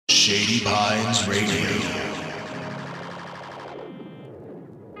Shady Pines Radio.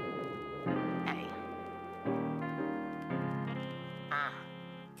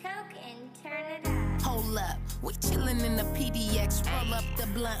 Hold up, we chillin' in the PDX. Roll up the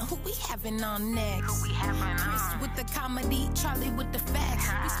blunt. Who we having on next? Chris with the comedy, Charlie with the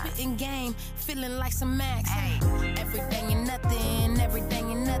facts. We spittin' game, feeling like some Max. Everything and nothing,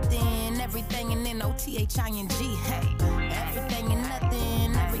 everything and nothing, everything and NOTHING. Hey, everything and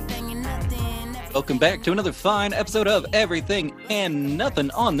nothing, everything and nothing. Welcome back to another fine episode of Everything and Nothing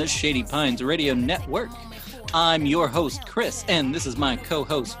on the Shady Pines Radio Network. I'm your host, Chris, and this is my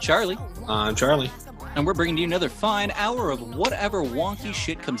co-host, Charlie. I'm Charlie. And we're bringing you another fine hour of whatever wonky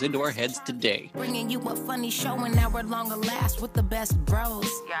shit comes into our heads today. Bringing you a funny show an hour longer last with the best bros.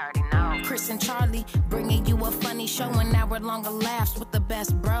 You already know. Chris and Charlie bringing you a funny show an hour longer laughs with the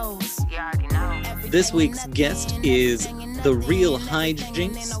best bros. You already know. This week's guest is the real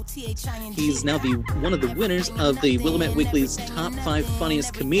Hijinks. He's now one of the winners of the Willamette Weekly's Top 5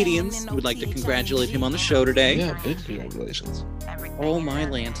 Funniest Comedians. We'd like to congratulate him on the show today. Yeah, big congratulations. Oh my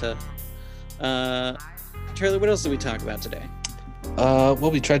Lanta. Charlie, what else did we talk about today? Well,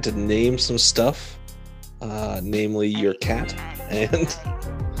 we tried to name some stuff, namely your cat, and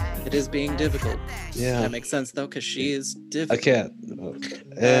it is being difficult. Yeah, that makes sense though, because she is difficult. A cat,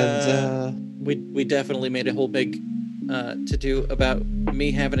 and we definitely made a whole big to do about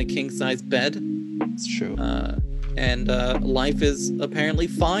me having a king size bed. It's true. And life is apparently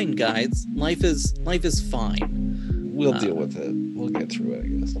fine, guys. Life is fine. We'll deal with it. We'll get through it, I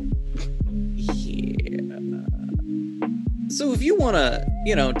guess. Yeah. So if you want to,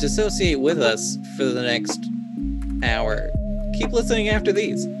 dissociate with us for the next hour, keep listening after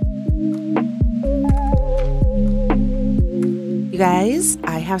these. You guys,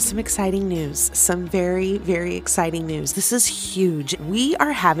 I have some exciting news. Some very, very exciting news. This is huge. We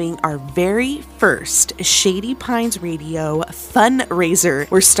are having our very first Shady Pines Radio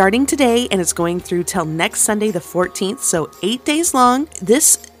fundraiser. We're starting today and it's going through till next Sunday, the 14th. So 8 days long.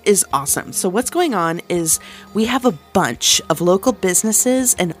 This is awesome. So what's going on is we have a bunch of local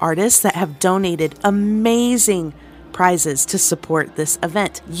businesses and artists that have donated amazing prizes to support this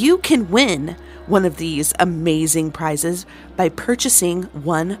event. You can win one of these amazing prizes by purchasing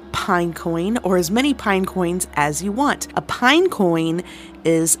one Pine Coin or as many Pine Coins as you want. A Pine Coin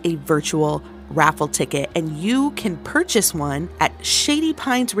is a virtual raffle ticket and you can purchase one at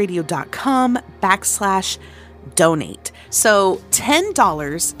shadypinesradio.com/donate. So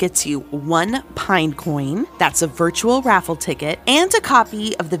 $10 gets you one Pine Coin, that's a virtual raffle ticket, and a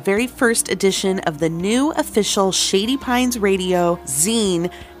copy of the very first edition of the new official Shady Pines Radio zine,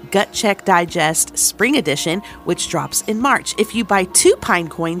 Gut Check Digest Spring Edition, which drops in March. If you buy 2 Pine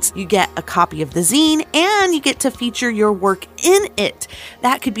Coins, you get a copy of the zine and you get to feature your work in it.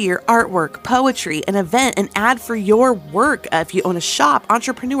 That could be your artwork, poetry, an event, an ad for your work. If you own a shop,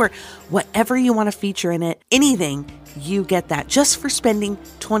 entrepreneur, whatever you want to feature in it, anything, you get that just for spending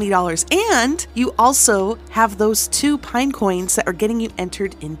 $20. And you also have those 2 Pine Coins that are getting you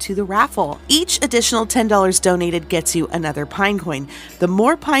entered into the raffle. Each additional $10 donated gets you another Pine Coin. The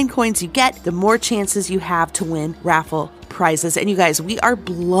more Pine Coins you get, the more chances you have to win raffle prizes. And you guys, we are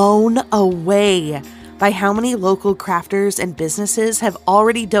blown away by how many local crafters and businesses have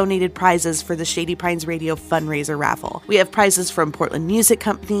already donated prizes for the Shady Pines Radio fundraiser raffle. We have prizes from Portland Music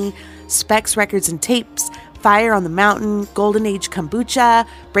Company, Specs Records and Tapes, Fire on the Mountain, Golden Age Kombucha,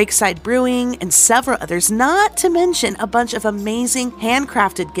 Breakside Brewing, and several others, not to mention a bunch of amazing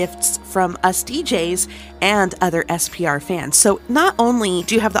handcrafted gifts from us DJs and other SPR fans. So not only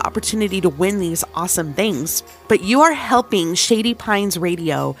do you have the opportunity to win these awesome things, but you are helping Shady Pines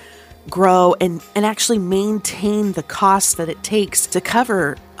Radio grow and actually maintain the costs that it takes to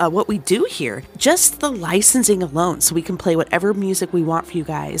cover what we do here. Just the licensing alone, so we can play whatever music we want for you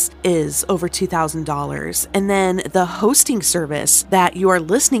guys, is over $2,000. And then the hosting service that you are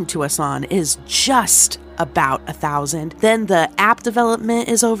listening to us on is just about $1,000. Then the app development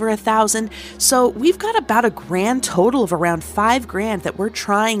is over $1,000. So we've got about a grand total of around $5,000 that we're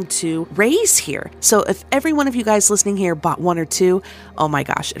trying to raise here. So if every one of you guys listening here bought 1 or 2, oh my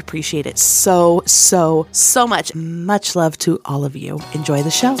gosh, I'd appreciate it so much. Much love to all of you. Enjoy the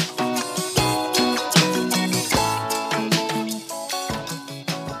show.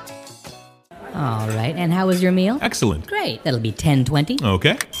 All right, and how was your meal? Excellent. Great, that'll be $10.20.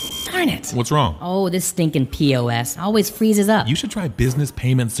 Okay. All Darn it. What's wrong? Oh, this stinking POS always freezes up. You should try Business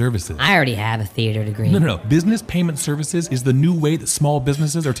Payment Services. I already have a theater degree. No. Business Payment Services is the new way that small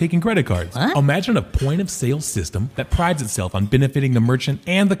businesses are taking credit cards. What? Imagine a point-of-sale system that prides itself on benefiting the merchant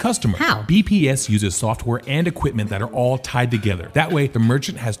and the customer. How? BPS uses software and equipment that are all tied together. That way, the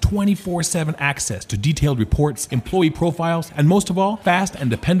merchant has 24/7 access to detailed reports, employee profiles, and most of all, fast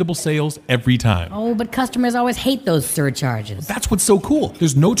and dependable sales every time. Oh, but customers always hate those surcharges. That's what's so cool.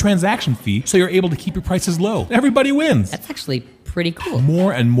 There's no transaction fee, so you're able to keep your prices low. Everybody wins. That's actually pretty cool.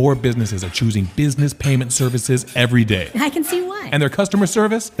 More and more businesses are choosing Business Payment Services every day. I can see why. And their customer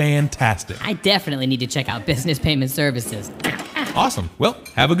service, fantastic. I definitely need to check out Business Payment Services. Awesome. Well,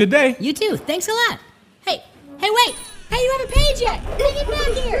 have a good day. You too. Thanks a lot. Hey, wait. Hey, you haven't paid yet. Get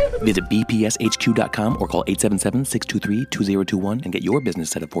back here. Visit bpshq.com or call 877-623-2021 and get your business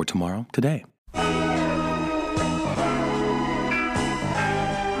set up for tomorrow today.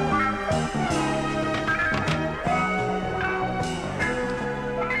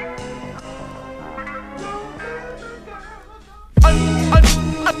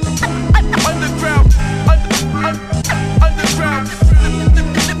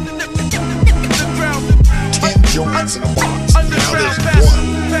 Joints in a box. Now there's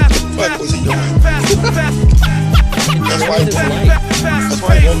one. What the fuck was he doing? That's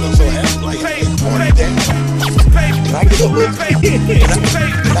why he woke up so happy. Like, hey, morning, Dad. Can I get a lift?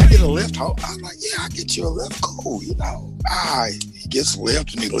 Can I get a lift home? I was like, yeah, I'll get you a lift. Cool, you know. He gets a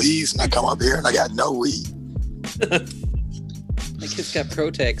lift and he leaves, and I come up here and I got no weed. My kid's got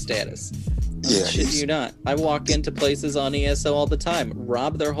ProTag status. Yeah, Shit you not. I walk into places on ESO all the time,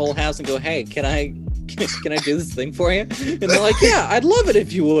 rob their whole house and go, hey, can I do this thing for you? And they're like, yeah, I'd love it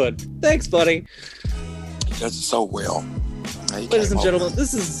if you would. Thanks, buddy. He does it so well. Ladies and gentlemen,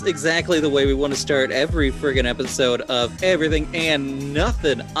 this is exactly the way we want to start every friggin' episode of Everything and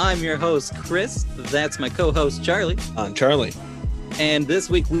Nothing. I'm your host, Chris. That's my co-host, Charlie. I'm Charlie. And this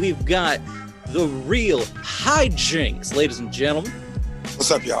week we've got the real hijinks, ladies and gentlemen.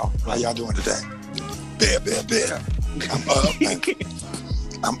 What's up, y'all? How y'all doing today? Bear.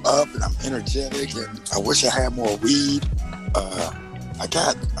 I'm up and I'm energetic and I wish I had more weed.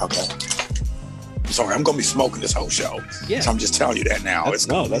 Okay. Sorry, I'm gonna be smoking this whole show. Yeah. So I'm just telling you that now. That's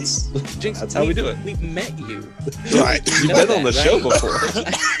Jinx, that's how we do it. We've met you. Right. You've been on the show before.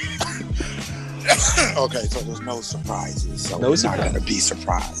 Okay, so there's no surprises. So No we're surprise. not gonna be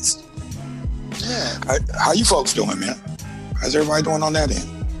surprised. Yeah. How you folks doing, man? How's everybody doing on that end?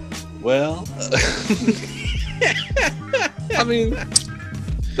 Well, I mean,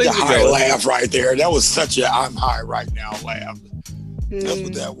 The high laugh right there. That was such a I'm high right now laugh. That's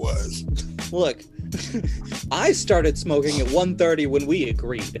what that was. Look, I started smoking at 1:30 when we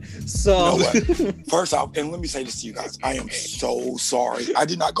agreed. So, You know what? First off, and let me say this to you guys. I am so sorry. I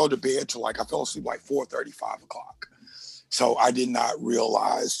did not go to bed till I fell asleep like 4:30, 5 o'clock. So I did not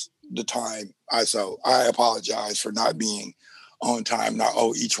realize the time. So I apologize for not being on time. Not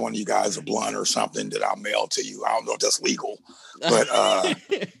owe each one of you guys a blunt or something that I'll mail to you. I don't know if that's legal, but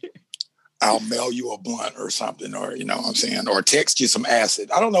I'll mail you a blunt or something, or you know what I'm saying, or text you some acid.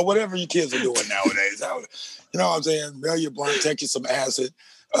 I don't know, whatever you kids are doing nowadays. You know what I'm saying? Mail you a blunt, text you some acid,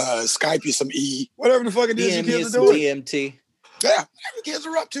 Skype you some E, whatever the fuck it is you kids are doing. DMT. Yeah, whatever kids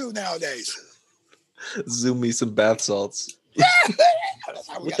are up to nowadays. Zoom me some bath salts.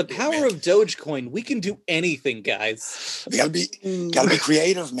 With the power of Dogecoin, we can do anything, guys. You gotta be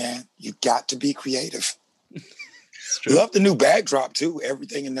creative, man. You got to be creative. Love the new backdrop too.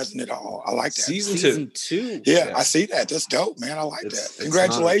 Everything and nothing at all. I like that. Season two. Yeah, I see that. That's dope, man. I like that.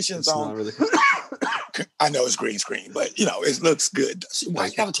 Congratulations on. Really... I know it's green screen, but you know it looks good. Why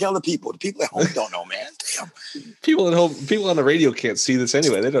you gotta tell the people? The people at home don't know, man. Damn. People at home, people on the radio can't see this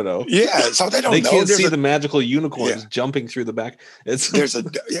anyway. They don't know. Yeah, so they don't. They know. can't see the magical unicorns jumping through the back. Man.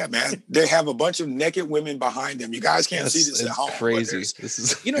 They have a bunch of naked women behind them. You guys can't see this at home. Crazy. This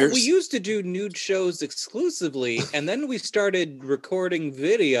is. We used to do nude shows exclusively, and then we started recording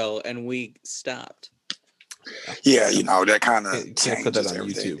video, and we stopped. Yeah, you know, that kind of can't put that on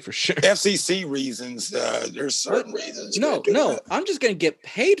YouTube for sure. FCC reasons, there's certain reasons. No, I'm just going to get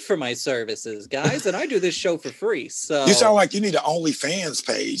paid for my services, guys, and I do this show for free. So you sound like you need an OnlyFans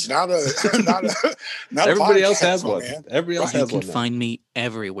page, not everybody a else has one. Man. Everybody else has one. You can find me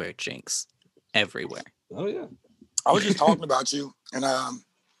everywhere, Jinx. Everywhere. Oh yeah. I was just talking about you, and I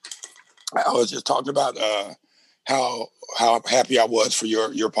was just talking about how happy I was for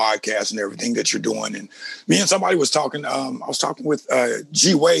your podcast and everything that you're doing. And me and somebody was talking. I was talking with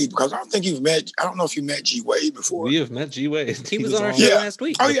G Wade, because I don't know if you met G Wade before. We have met G Wade. He was on our show last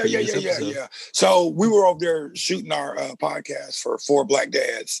week. Oh yeah. So we were over there shooting our podcast for Four Black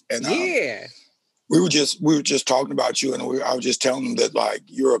Dads, and we were just talking about you, and I was just telling them that, like,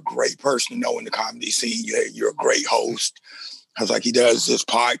 you're a great person to know in the comedy scene. You're a great host. I was like, he does this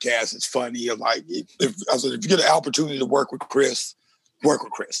podcast. It's funny. I'm like, if you get an opportunity to work with Chris, work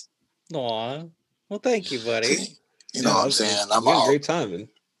with Chris. Aw. Well, thank you, buddy. You know what I'm saying? We had a great time, and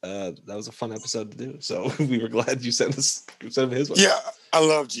that was a fun episode to do. So we were glad you sent him his way. Yeah, I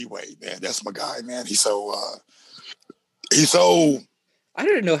love G Wade, man. That's my guy, man. He's so. I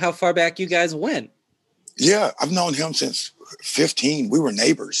didn't know how far back you guys went. Yeah, I've known him since 15. We were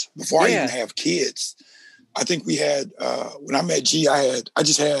neighbors before I even have kids. I think we had, when I met G, I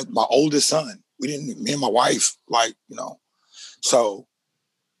just had my oldest son. Me and my wife, so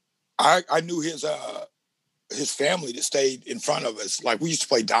I knew his family that stayed in front of us. Like, we used to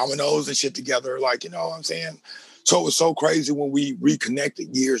play dominoes and shit together. Like, you know what I'm saying? So it was so crazy when we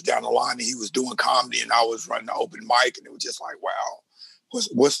reconnected years down the line, and he was doing comedy and I was running the open mic, and it was just like, wow,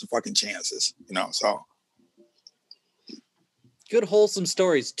 what's the fucking chances? So. Good wholesome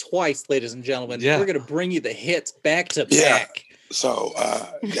stories twice, ladies and gentlemen. Yeah. We're going to bring you the hits back to back. So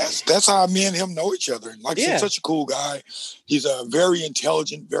that's how me and him know each other. Like, he's such a cool guy. He's very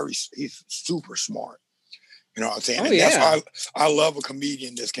intelligent, he's super smart. You know what I'm saying? That's why I love a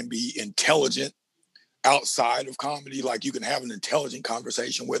comedian that can be intelligent outside of comedy. Like, you can have an intelligent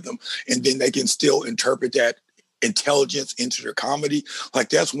conversation with them, and then they can still interpret that intelligence into their comedy. Like,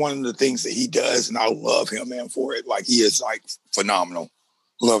 that's one of the things that he does, and I love him, man, for it. Like, he is, like, phenomenal.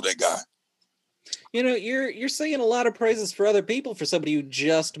 Love that guy. You're singing a lot of praises for other people for somebody who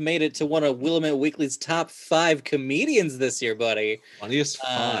just made it to one of Willamette Weekly's top 5 comedians this year, buddy. Funniest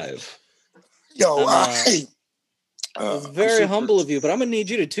 5. It's very humble of you, but I'm gonna need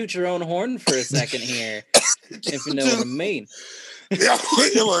you to toot your own horn for a second here, if you know what I mean. Yeah,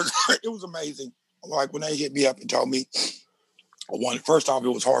 it was amazing. Like, when they hit me up and told me, first off, it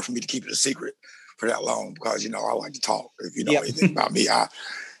was hard for me to keep it a secret for that long, because, I like to talk. If you know anything about me,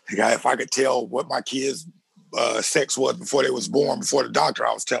 if I could tell what my kids' sex was before they was born, before the doctor,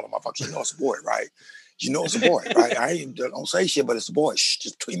 I was telling them, it's a boy, right? It's a boy, right? I don't say shit, but it's a boy. Shh,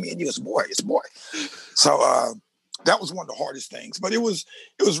 just between me and you, it's a boy. It's a boy. So that was one of the hardest things. But it was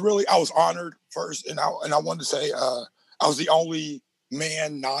really, I was honored first, and I wanted to say I was the only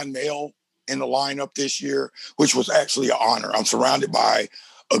man, non-male, in the lineup this year, which was actually an honor. I'm surrounded by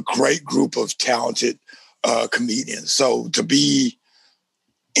a great group of talented comedians. So to be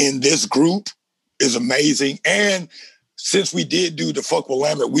in this group is amazing. And since we did do the Fuck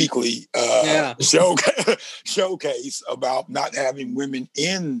Willamette Weekly showcase about not having women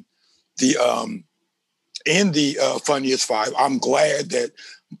in the Funniest 5, I'm glad that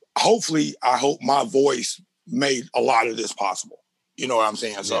I hope my voice made a lot of this possible. You know what I'm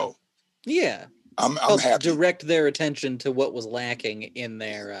saying? So yeah, I'm happy. Direct their attention to what was lacking in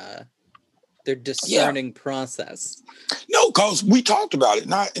their discerning process. No, because we talked about it,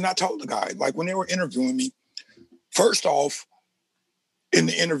 and I told the guy, like, when they were interviewing me, first off, in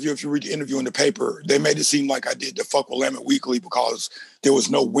the interview, if you read the interview in the paper, they made it seem like I did the Fuck Willamette Weekly because there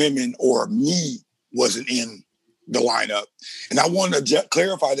was no women, or me wasn't in the lineup. And I wanted to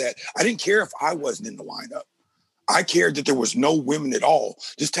clarify that. I didn't care if I wasn't in the lineup. I cared that there was no women at all.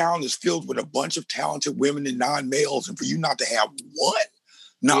 This town is filled with a bunch of talented women and non-males, and for you not to have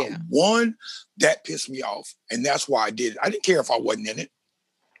one, that pissed me off. And that's why I did it. I didn't care if I wasn't in it.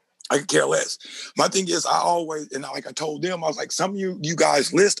 I could care less. My thing is, I always, and like I told them, I was like, some of you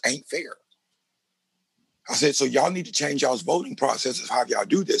guys' list ain't fair. I said, so y'all need to change y'all's voting processes, how y'all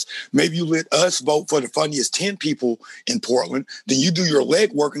do this. Maybe you let us vote for the funniest 10 people in Portland, then you do your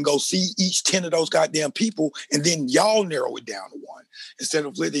legwork and go see each 10 of those goddamn people, and then y'all narrow it down to one. Instead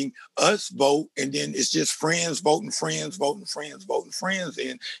of letting us vote, and then it's just friends voting friends,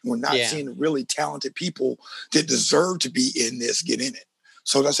 and we're not seeing the really talented people that deserve to be in this get in it.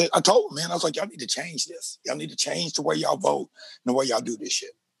 So I told them, man, I was like, y'all need to change this. Y'all need to change the way y'all vote and the way y'all do this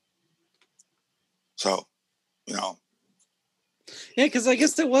shit. So, Yeah, because I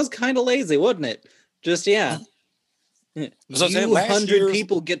guess it was kind of lazy, wasn't it? Just, So 100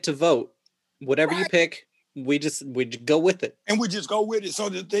 people get to vote. Whatever you pick, we go with it. And we just go with it. So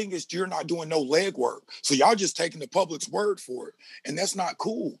the thing is, you're not doing no legwork. So y'all just taking the public's word for it. And that's not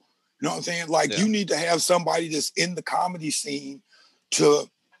cool. You know what I'm saying? Like, you need to have somebody that's in the comedy scene to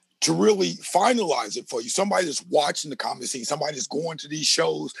to really finalize it for you. Somebody that's watching the comic scene, somebody that's going to these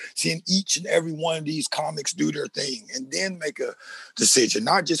shows, seeing each and every one of these comics do their thing, and then make a decision.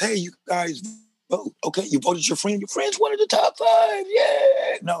 Not just, hey, you guys vote. Okay, you voted your friend. Your friend's one of the top 5.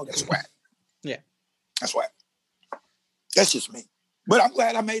 Yeah. No, that's whack. Yeah. That's whack. That's just me. But I'm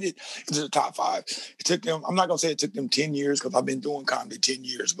glad I made it into the top 5. It took them, I'm not going to say it took them 10 years because I've been doing comedy 10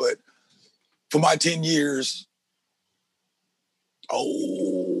 years, but for my 10 years,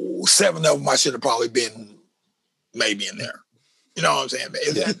 7 of them I should have probably been maybe in there. You know what I'm saying?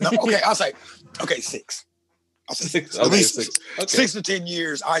 Is that, no, okay, I'll say, 6. I'll say 6. At least 6. Okay. 6 to 10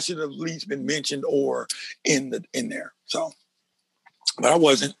 years, I should have at least been mentioned or in there. So, but I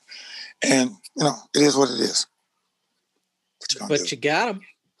wasn't. And, it is what it is. But you got them.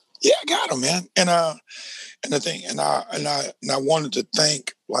 Yeah, I got them, man. And the thing, and I wanted to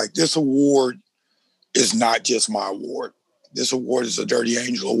thank, like, this award is not just my award. This award is a Dirty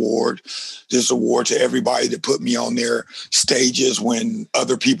Angel Award. This award to everybody that put me on their stages when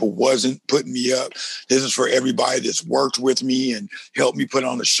other people wasn't putting me up. This is for everybody that's worked with me and helped me put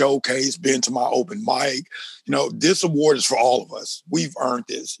on a showcase, been to my open mic. This award is for all of us. We've earned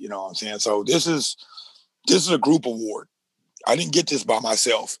this, you know what I'm saying? So this is a group award. I didn't get this by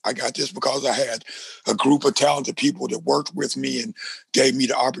myself. I got this because I had a group of talented people that worked with me and gave me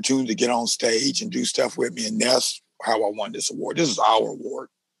the opportunity to get on stage and do stuff with me. And that's how I won this award. This is our award.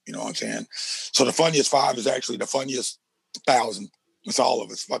 You know what I'm saying? So the funniest 5 is actually the funniest 1,000. It's all of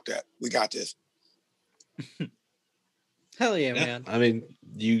us. Fuck that. We got this. Hell yeah, man. I mean,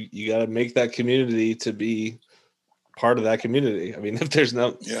 you got to make that community to be part of that community. I mean, if there's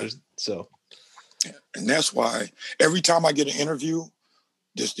no, so. And that's why every time I get an interview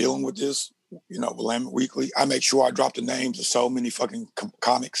just dealing with this, Willamette Weekly, I make sure I drop the names of so many fucking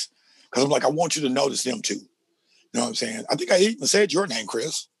comics. Because I'm like, I want you to notice them too. You know what I'm saying? I think I even said your name,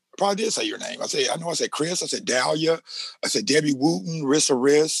 Chris. I probably did say your name. I said Chris. I said Dahlia. I said Debbie Wooten, Rissa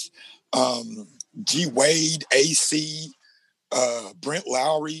Riss, G. Wade, AC, Brent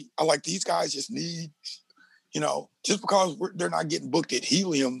Lowry. I like these guys just need, just because they're not getting booked at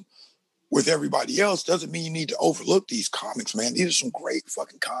Helium with everybody else doesn't mean you need to overlook these comics, man. These are some great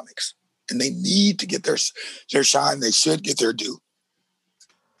fucking comics. And they need to get their shine. They should get their due.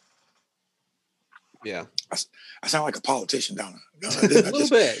 Yeah. I sound like a politician, don't I? A little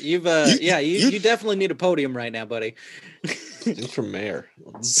bit. You definitely need a podium right now, buddy. Just for mayor.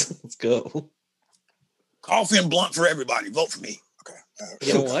 Let's go. Coffee and blunt for everybody. Vote for me. Okay.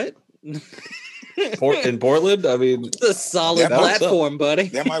 You know what? In Portland, I mean, it's a solid platform, buddy.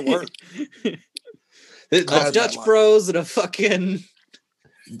 That might work. Dutch Bros and a fucking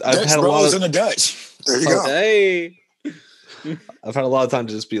I've had a lot of Dutch. There you go. Hey. I've had a lot of time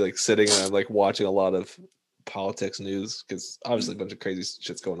to just be like sitting and I'm like watching a lot of politics news because obviously a bunch of crazy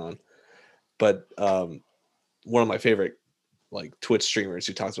shit's going on. But one of my favorite like Twitch streamers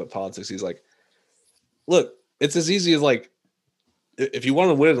who talks about politics, he's like, look, it's as easy as like, if you want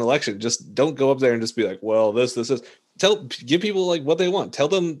to win an election, just don't go up there and just be like, well, this. Give people like what they want. Tell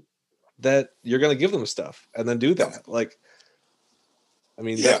them that you're going to give them stuff and then do that. Like, I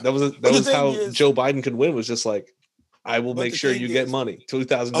mean, that was how Joe Biden could win, was just like, I will make sure you get money,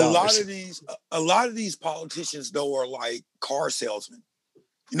 $2,000. A lot of these politicians though are like car salesmen.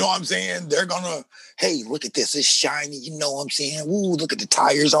 You know what I'm saying? They're gonna, hey, look at this, it's shiny. You know what I'm saying? Ooh, look at the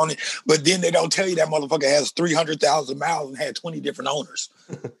tires on it. But then they don't tell you that motherfucker has 300,000 miles and had 20 different owners.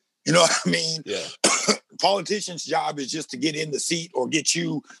 You know what I mean? Yeah. Politicians' job is just to get in the seat or get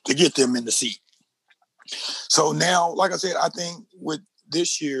you to get them in the seat. So now, like I said, I think with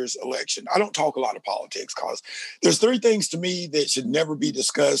this year's election, I don't talk a lot of politics because there's 3 things to me that should never be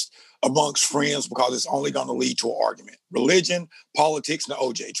discussed amongst friends because it's only going to lead to an argument: religion, politics, and the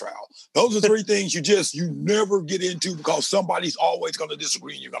OJ trial. Those are 3 things you never get into because somebody's always going to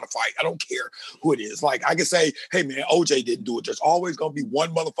disagree and you're going to fight. I don't care who it is. Like, I can say, hey man, OJ didn't do it. There's always going to be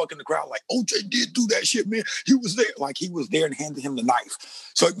one motherfucker in the crowd like, OJ did do that shit, man. He was there. Like, he was there and handed him the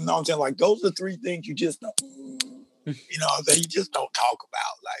knife. So, you know what I'm saying? Like, those are 3 things you just don't, you know what I'm saying? You just don't talk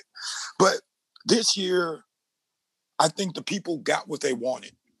about. Like, but this year, I think the people got what they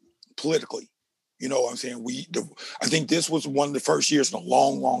wanted politically. You know what I'm saying? I think this was one of the first years in a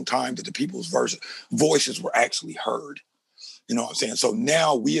long, long time that the people's voices were actually heard. You know what I'm saying? So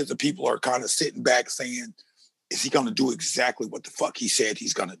now we as the people are kind of sitting back saying, is he going to do exactly what the fuck he said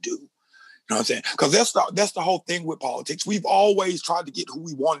he's going to do? You know what I'm saying? Because that's the whole thing with politics. We've always tried to get who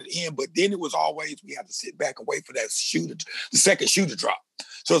we wanted in, but then it was always we had to sit back and wait for that the second shoe to drop.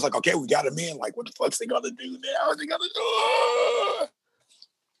 So it's like, okay, we got him in. Like, what the fuck's they gonna do now? Are they gonna do?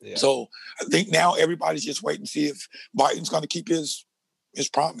 Yeah. So I think now everybody's just waiting to see if Biden's gonna keep his his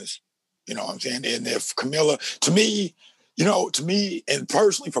promise. You know what I'm saying? And if Camilla, to me, and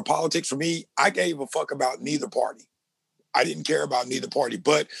personally for politics, for me, I gave a fuck about neither party. I didn't care about neither party.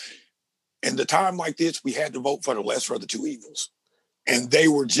 But in the time like this, we had to vote for the lesser of the two evils. And they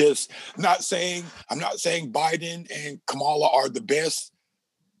were just I'm not saying Biden and Kamala are the best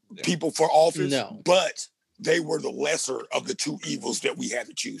people for office, but they were the lesser of the two evils that we had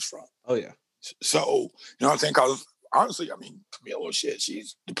to choose from. Oh, yeah. So, you know what I'm saying? Because honestly, I mean, Camilla, shit,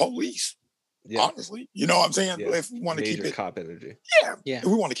 she's the police. Yeah. Honestly, you know what I'm saying? Yeah. If we want to keep it cop energy. Yeah. If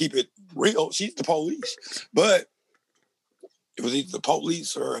we want to keep it real, she's the police. But it was either the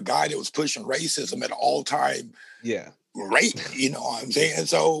police or a guy that was pushing racism at an all-time rate, you know what I'm saying?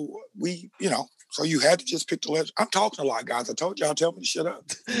 So so you had to just pick the lesser. I'm talking a lot, guys. I told y'all, tell me to shut up.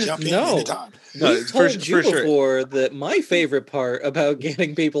 Jump in anytime. No, we told you before that my favorite part about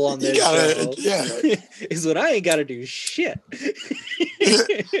getting people on this show is when I ain't got to do shit.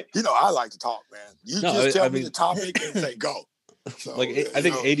 I like to talk, man. You just tell me the topic and say go. So, I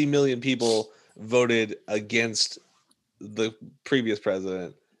think 80 million people voted against the previous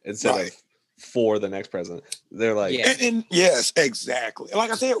president instead of for the next president. They're like, and yes, exactly. Like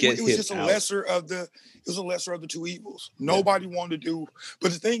I said, it was just a lesser of the two evils. Nobody wanted to do,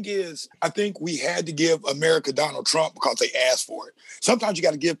 but the thing is, I think we had to give America Donald Trump because they asked for it. Sometimes you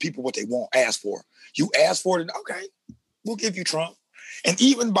got to give people what they ask for. You ask for it, and okay, we'll give you Trump. And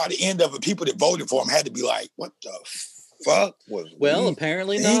even by the end of it, people that voted for him had to be like, what the fuck was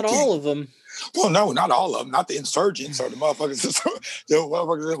apparently not all of them. Well, no, not all of them. Not the insurgents or the motherfuckers. The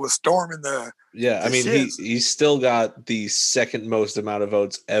motherfuckers that was storming the. Yeah, I mean, he still got the second most amount of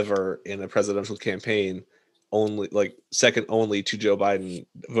votes ever in a presidential campaign, second only to Joe Biden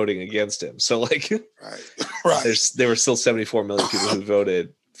voting against him. So, right. There were still 74 million people who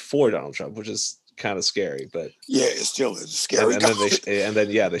voted for Donald Trump, which is kind of scary, but yeah, it still is scary. And then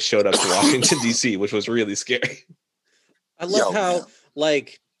they showed up to Washington D.C., which was really scary. I love how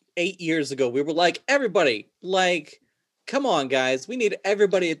 8 years ago, we were like, everybody, come on, guys. We need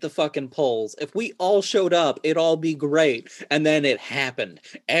everybody at the fucking polls. If we all showed up, it'd all be great. And then it happened.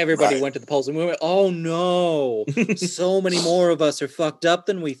 Everybody went to the polls and we went, oh no, so many more of us are fucked up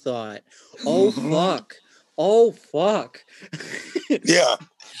than we thought. Oh, fuck. Oh, fuck. Yeah.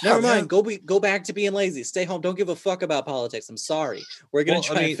 Never mind. Go back to being lazy. Stay home. Don't give a fuck about politics. I'm sorry. We're going to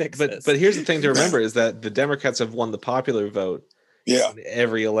try and fix this. But here's the thing to remember is that the Democrats have won the popular vote. Yeah,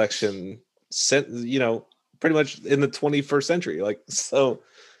 every election, pretty much in the 21st century,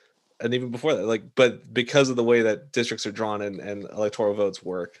 and even before that, but because of the way that districts are drawn and electoral votes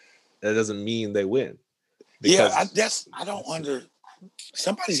work, that doesn't mean they win.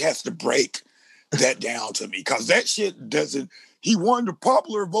 Somebody has to break that down to me because that shit doesn't. He won the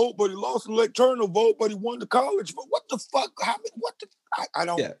popular vote, but he lost the electoral vote, but he won the college vote. What the fuck? I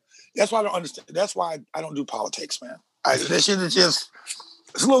don't. Yeah. That's why I don't understand. That's why I don't do politics, man. That shit is just,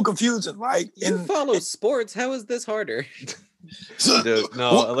 it's a little confusing. You follow sports. How is this harder?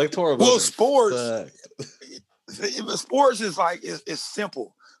 Electoral votes. Well, sports is it's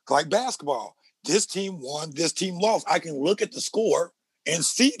simple. Like basketball. This team won, this team lost. I can look at the score and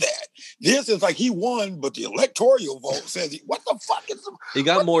see that. This is he won, but the electoral vote says what the fuck is he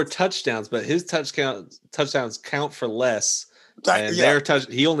got more touchdowns, but his touchdowns count for less. And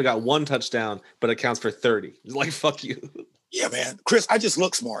he only got one touchdown, but it counts for 30. Fuck you. Yeah, man. Chris, I just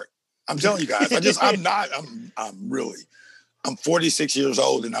look smart. I'm telling you guys. I'm 46 years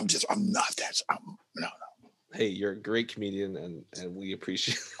old and I'm not that. No. Hey, you're a great comedian and we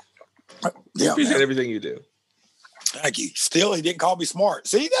appreciate everything you do. Thank you. Still, he didn't call me smart.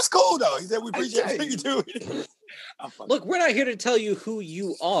 See, that's cool though. He said we appreciate everything you do. Look, we're not here to tell you who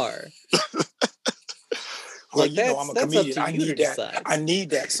you are. Well, I'm a comedian. I need that. Decide. I need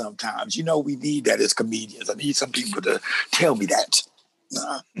that sometimes. We need that as comedians. I need some people to tell me that.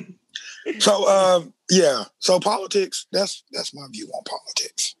 So politics. That's my view on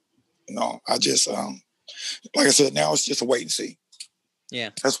politics. I just like I said. Now it's just a wait and see.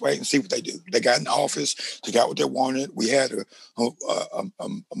 Yeah, let's wait and see what they do. They got in office. They got what they wanted. We had a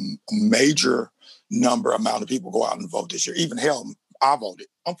major amount of people go out and vote this year. Even hell, I voted.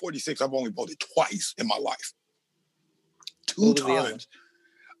 I'm 46. I've only voted twice in my life. 2 times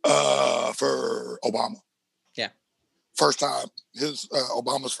for Obama. Yeah. First time,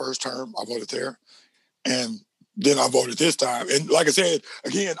 Obama's first term, I voted there. And then I voted this time. And like I said,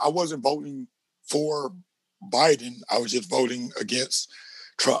 again, I wasn't voting for Biden. I was just voting against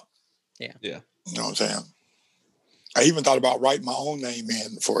Trump. Yeah. Yeah. You know what I'm saying? I even thought about writing my own name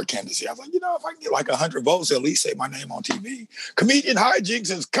in for a candidacy. I was like, if I can get 100 votes, at least say my name on TV. Comedian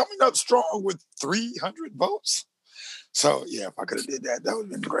Hijinks is coming up strong with 300 votes. So yeah, if I could have did that, that would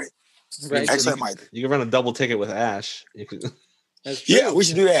have been great. Right. Actually, I might. You can run a double ticket with Ash. You can. That's true. Yeah, we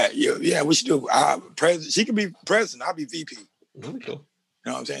should do that. Yeah, we should do. President. She can be president. I'll be VP. That'd be cool. You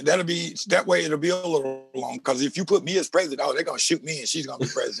know what I'm saying? That'll be that way. It'll be a little long because if you put me as president, they're gonna shoot me and she's gonna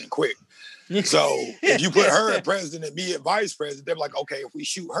be president quick. So if you put her as president and me as vice president, they're like, okay, if we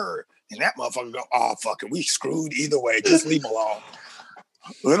shoot her and that motherfucker go, oh fuck it, we screwed either way. Just leave them alone.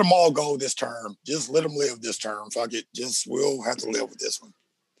 Let them all go this term. Just let them live this term. Fuck it. We'll have to live with this one.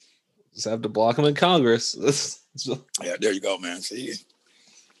 Just have to block them in Congress. Yeah, there you go, man. See,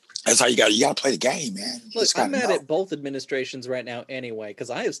 that's how you got to play the game, man. Look, I'm mad at both administrations right now anyway, because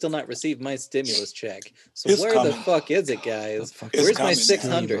I have still not received my stimulus check. So it's where coming. the fuck is it, guys? Where's my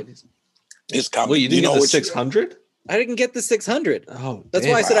 600? It's coming. Wait, you didn't get the 600? I didn't get the 600. Oh, that's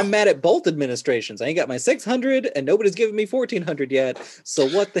why I said I'm mad at both administrations. I ain't got my 600, and nobody's giving me 1,400 yet. So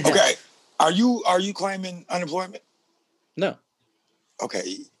what the hell? Okay, are you claiming unemployment? No.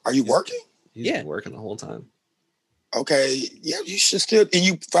 Okay, are you working? He's been working the whole time. Okay, yeah, you should still. And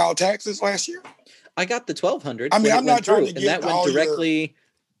you filed taxes last year? I got the 1,200. I mean, I'm not trying to and that get all went directly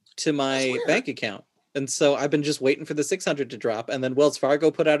to my bank account. And so I've been just waiting for the 600 to drop. And then Wells Fargo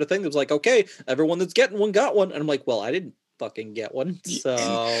put out a thing that was like, okay, everyone that's getting one got one. And I'm like, well, I didn't fucking get one. So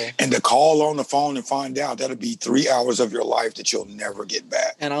and to call on the phone and find out, that'll be 3 hours of your life that you'll never get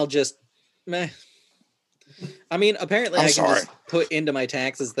back. And I'll just meh. I mean, apparently I can just put into my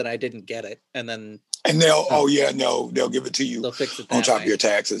taxes that I didn't get it. And then they'll they'll give it to you. They'll fix it on top of your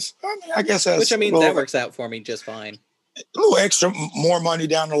taxes. I mean, I guess that's which I mean that works out for me just fine. A little extra, more money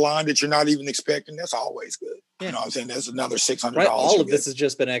down the line that you're not even expecting. That's always good. Yeah. You know what I'm saying? That's another $600. Right. All of this has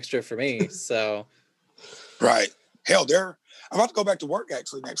just been extra for me. So, right. Hell, I'm about to go back to work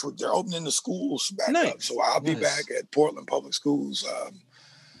actually next week. They're opening the schools back up, so I'll be back at Portland Public Schools.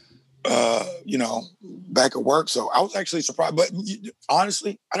 Back at work. So I was actually surprised, but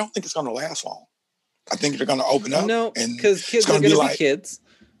honestly, I don't think it's going to last long. I think they're going to open up. No, because kids are going to be kids.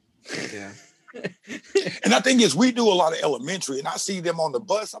 Yeah. And I think is we do a lot of elementary, and I see them on the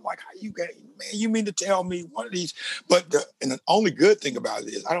bus. I'm like, how you get, man? You mean to tell me one of these? But the only good thing about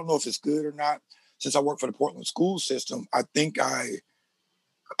it is I don't know if it's good or not. Since I work for the Portland school system, I think I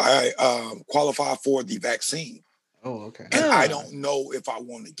qualify for the vaccine. Oh, okay. And I don't know if I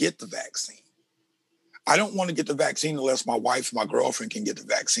want to get the vaccine. I don't want to get the vaccine unless my wife and my girlfriend can get the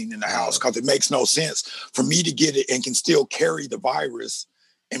vaccine in the house, because it makes no sense for me to get it and can still carry the virus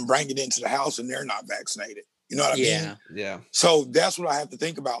and bring it into the house and they're not vaccinated. You know what I mean? Yeah. So that's what I have to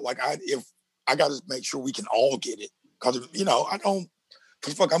think about. Like if I got to make sure we can all get it, because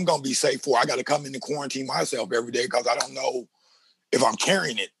I'm going to be safe I got to come in and quarantine myself every day because I don't know if I'm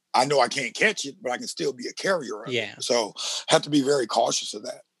carrying it. I know I can't catch it, but I can still be a carrier of it. So have to be very cautious of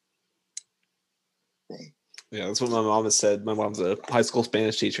that. Yeah, that's what my mom has said. My mom's a high school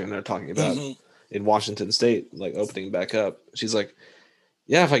Spanish teacher, and they're talking about in Washington State, like opening back up. She's like,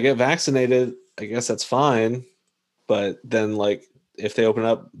 yeah, if I get vaccinated, I guess that's fine. But then, like, if they open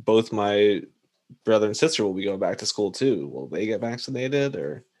up, both my brother and sister will be going back to school too. Will they get vaccinated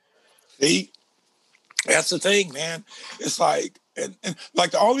or? See, that's the thing, man. It's like, and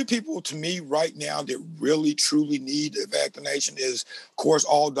like the only people to me right now that really truly need a vaccination is, of course,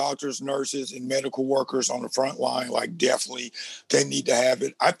 all doctors, nurses, and medical workers on the front line. Like, definitely, they need to have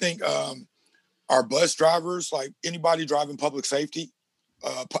it. I think our bus drivers, like anybody driving public safety,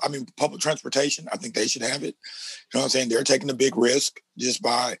 public transportation, I think they should have it. You know what I'm saying? They're taking a big risk just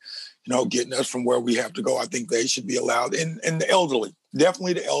by, getting us from where we have to go. I think they should be allowed. And the elderly,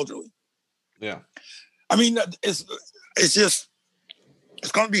 definitely the elderly. Yeah. I mean, it's just,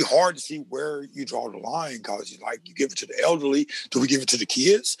 it's going to be hard to see where you draw the line, because you give it to the elderly. Do we give it to the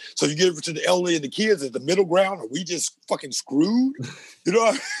kids? So you give it to the elderly and the kids as the middle ground? Are we just fucking screwed? You know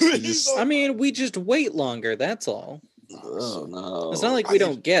what I mean? We just wait longer. That's all. Oh, no. It's not like we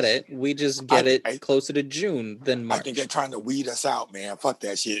don't get it. We just get it closer to June than March. I think they're trying to weed us out, man. Fuck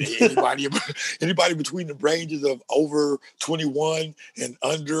that shit. Anybody between the ranges of over 21 and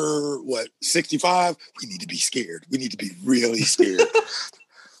under, 65, we need to be scared. We need to be really scared.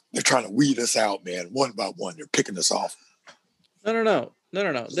 They're trying to weed us out, man. One by one, they're picking us off. No. They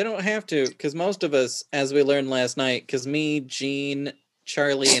don't have to, because most of us, as we learned last night, because me, Gene,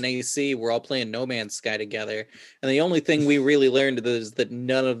 Charlie, and AC, we're all playing No Man's Sky together. And the only thing we really learned is that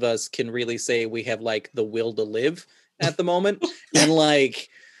none of us can really say we have, the will to live at the moment. And,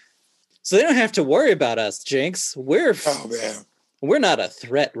 so they don't have to worry about us, Jinx. We're not a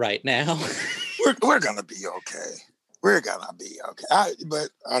threat right now. We're going to be okay. We're going to be okay. But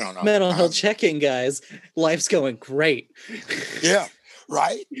I don't know. Mental health check-in, guys. Life's going great. Yeah,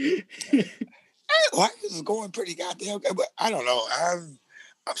 right? life is going pretty goddamn good, but I don't know.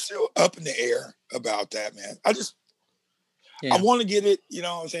 I'm still up in the air about that, man. I want to get it, you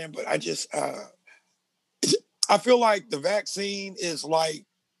know what I'm saying? But I feel like the vaccine is like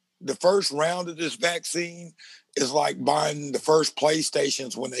the first round of this vaccine is like buying the first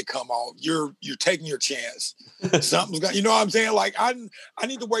PlayStations when they come out. You're taking your chance. Something's got, you know what I'm saying? Like I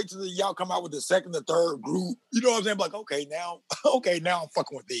need to wait till y'all come out with the second or third group. You know what I'm saying? Like, okay, now I'm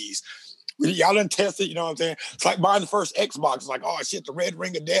fucking with these. Y'all done test it, you know what I'm saying? It's like buying the first Xbox. It's like, oh shit, the red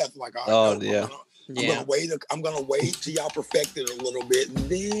ring of death. Like, oh, no, yeah. I'm gonna wait till y'all perfect it a little bit, and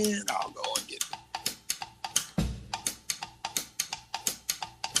then I'll go and get it.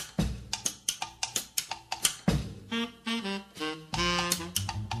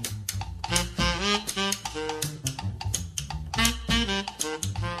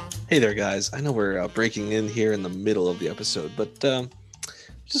 Hey there, guys. I know we're breaking in here in the middle of the episode, but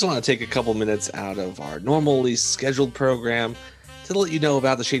just want to take a couple minutes out of our normally scheduled program to let you know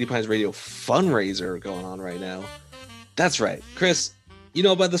about the Shady Pines Radio fundraiser going on right now. That's right. Chris, you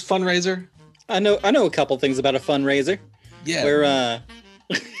know about this fundraiser? I know a couple things about a fundraiser. Yeah. We're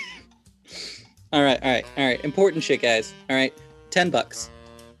All right. Important shit, guys. All right. $10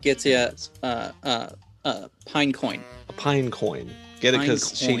 gets you a pine coin. A pine coin. Get it because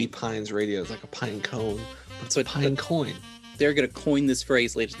Pine Shady coin. Pines Radio is like a pine cone, but it's a pine coin. They're going to coin this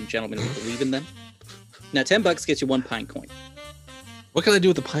phrase, ladies and gentlemen. We believe in them. Now, $10 gets you one pine coin. What can I do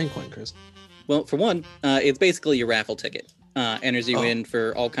with the pine coin, Chris? Well, for one, it's basically your raffle ticket. Enters you in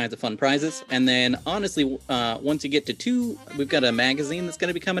for all kinds of fun prizes. And then, honestly, once you get to 2, we've got a magazine that's going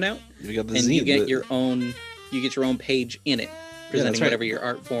to be coming out. We got the and zine, you get your own page in it, presenting right. whatever your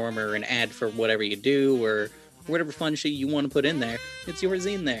art form or an ad for whatever you do or whatever fun shit you want to put in there. It's your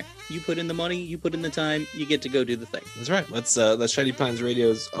zine there. You put in the money, you put in the time, you get to go do the thing. That's right. That's Shady Pines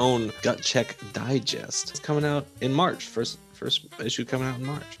Radio's own Gut Check Digest. It's coming out in March. First issue coming out in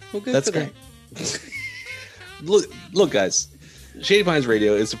March. Well, good. That's for great. Look, guys. Shady Pines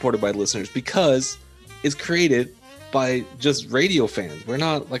Radio is supported by listeners because it's created by just radio fans. We're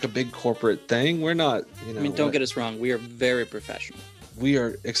not like a big corporate thing. We're not, you know. I mean, don't get us wrong. We are very professional. We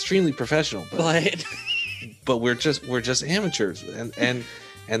are extremely professional, but we're just amateurs. And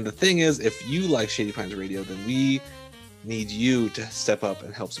the thing is, if you like Shady Pines Radio, then we need you to step up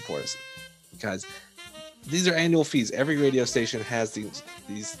and help support us, guys. These are annual fees. Every radio station has these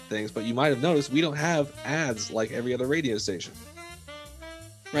things, but you might have noticed we don't have ads like every other radio station.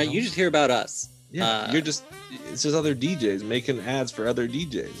 Right? You just hear about us. Yeah, it's just other DJs making ads for other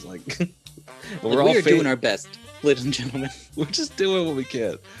DJs. Like, we're doing our best, ladies and gentlemen. We're just doing what we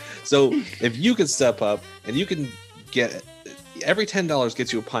can. So if you can step up and you can get every $10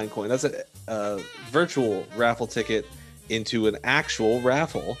 gets you a pine coin. That's a virtual raffle ticket into an actual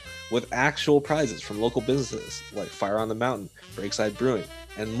raffle with actual prizes from local businesses like Fire on the Mountain, Breakside Brewing,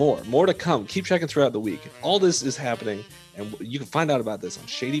 and more. More to come. Keep checking throughout the week. All this is happening, and you can find out about this on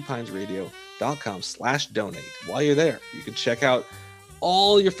shadypinesradio.com/donate. While you're there, you can check out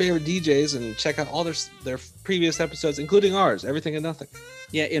all your favorite DJs and check out all their previous episodes, including ours, Everything and Nothing.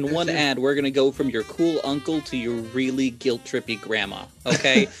 Yeah, in one ad, we're going to go from your cool uncle to your really guilt-trippy grandma,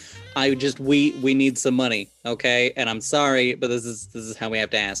 okay? we need some money, okay? And I'm sorry, but this is how we have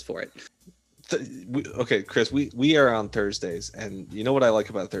to ask for it. Okay, Chris, we are on Thursdays, and you know what I like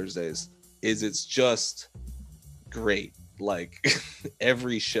about Thursdays is it's just great. Like,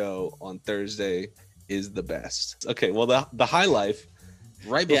 every show on Thursday is the best. Okay, well, the High Life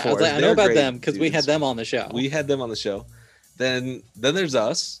right before. I know about them because we had them on the show. We had them on the show. Then there's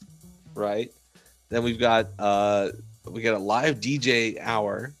us, right? Then we've got we got a live DJ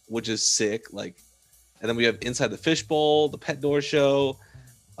hour, which is sick. Like, and then we have Inside the Fishbowl, the Pet Door Show,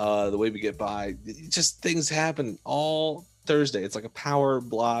 The Way We Get By. Just things happen all Thursday. It's like a power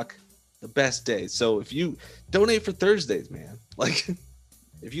block, the best day. So if you donate for Thursdays, man, like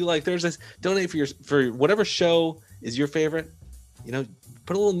if you like Thursdays, donate for whatever show is your favorite. You know,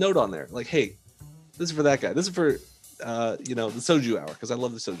 put a little note on there, like, hey, this is for that guy. This is for the Soju Hour, because I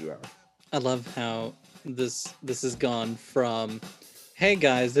love the Soju Hour. I love how this has gone from, hey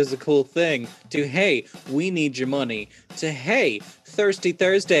guys, there's a cool thing, to hey, we need your money, to hey, Thirsty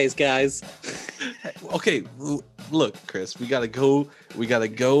Thursdays, guys. Okay, look, Chris, we gotta go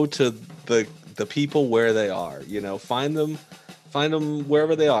to the people where they are. You know, find them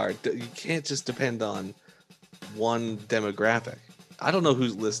wherever they are. You can't just depend on one demographic. I don't know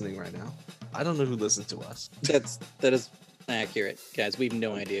who's listening right now. I don't know who listens to us. That is accurate, guys. We have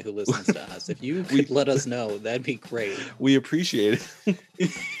no idea who listens to us. If you could let us know, that'd be great. We appreciate it.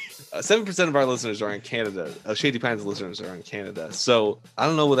 7% of our listeners are in Canada. Shady Pines listeners are in Canada. So I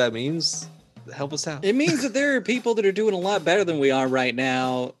don't know what that means, help us out. It means that there are people that are doing a lot better than we are right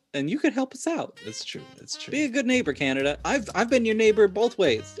now, and you could help us out. It's true. It's true. Be a good neighbor, Canada. I've been your neighbor both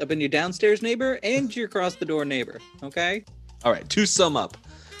ways. I've been your downstairs neighbor and your across the door neighbor. Okay. All right. To sum up,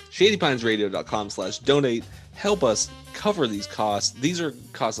 shadypinesradio.com/donate. Help us cover these costs. These are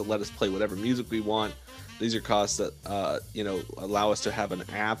costs that let us play whatever music we want. These are costs that allow us to have an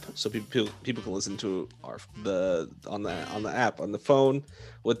app so people can listen to on the app on the phone.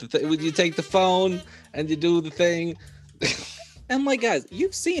 When you take the phone and you do the thing. And like, guys,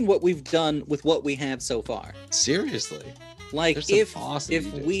 you've seen what we've done with what we have so far. Seriously. Like, if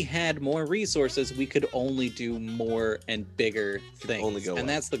awesome we had more resources, we could only do more and bigger things. Only go and up.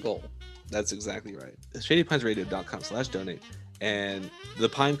 that's the goal. That's exactly right. shadypinesradio.com/donate. And the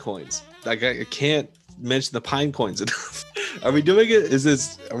Pine Coins. Like, I can't mention the Pine Coins enough. Are we doing it?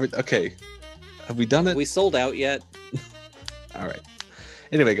 Okay? Have we done it? We sold out yet? All right.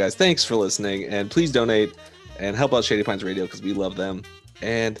 Anyway, guys, thanks for listening, and please donate and help out Shady Pines Radio because we love them.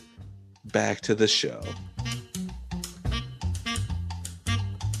 And back to the show.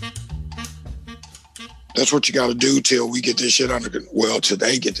 That's what you got to do till we get this shit under control. Well, till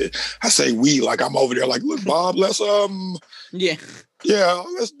they get it. I say we, like I'm over there like, look, Bob, let's yeah,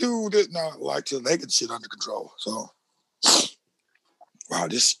 let's do this. No, like till they get shit under control. So, wow,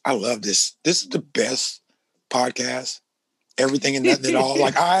 I love this. This is the best podcast. Everything and nothing at all.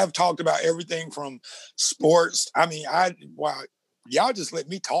 Like, I have talked about everything from sports. I mean, y'all just let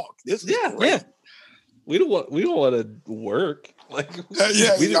me talk. This is great. Yeah. We don't want to work. Like,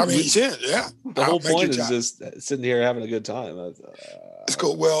 The whole point is just sitting here having a good time. It's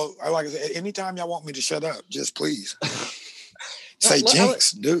cool. Well, like I said, anytime y'all want me to shut up, just please say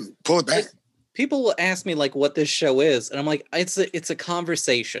jinx, dude. Pull it back. People will ask me like what this show is, and I'm like, it's a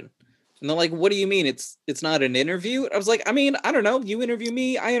conversation. And they're like, what do you mean? It's not an interview? I was like, I mean, I don't know. You interview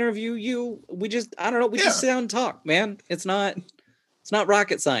me, I interview you. We just sit down and talk, man. It's not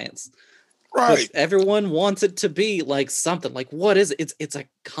rocket science. Right. But everyone wants it to be like something. Like, what is it? It's a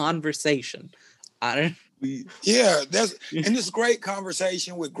conversation. And it's great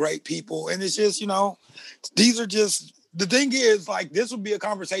conversation with great people. And it's just, these are just, the thing is, like, this would be a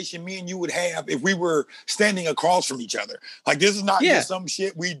conversation me and you would have if we were standing across from each other. Like, this is not just some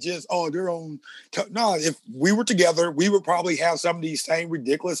shit we just, they're on. No, if we were together, we would probably have some of these same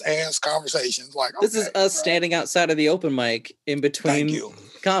ridiculous ass conversations. Like, this is us standing outside of the open mic in between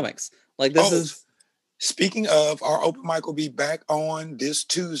comics. Like, this is. Speaking of, our open mic will be back on this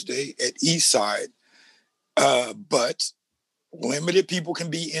Tuesday at Eastside. But limited people can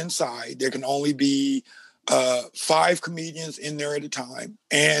be inside. There can only be 5 comedians in there at a time.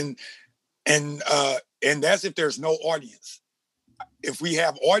 And that's if there's no audience. If we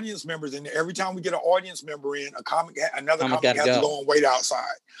have audience members in there, every time we get an audience member in, another comic has to go and wait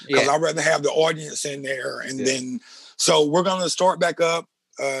outside. Because I'd rather have the audience in there. And then, so we're going to start back up.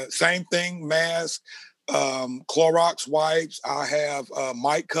 Same thing, mask, Clorox wipes. I have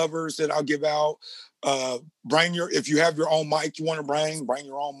mic covers that I'll give out. If you have your own mic you want to bring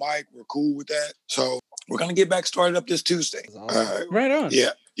your own mic. We're cool with that. So we're going to get back started up this Tuesday. Right on.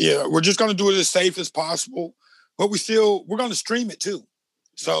 Yeah. We're just going to do it as safe as possible, but we're going to stream it too.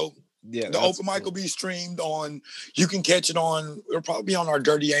 So the open mic will be streamed you can catch it it'll probably be on our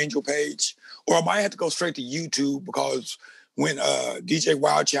Dirty Angel page, or I might have to go straight to YouTube because when DJ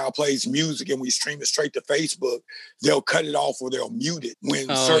Wild Child plays music and we stream it straight to Facebook, they'll cut it off or they'll mute it when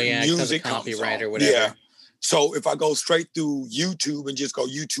certain music comes on. Or whatever. Yeah. So if I go straight through YouTube and just go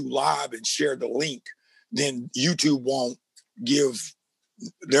YouTube Live and share the link, then YouTube won't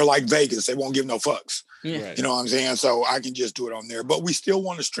they're like Vegas. They won't give no fucks. Yeah. Right. You know what I'm saying? So I can just do it on there. But we still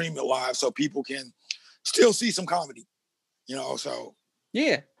want to stream it live so people can still see some comedy. So.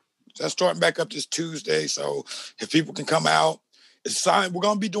 Yeah. That's starting back up this Tuesday. So if people can come out, we're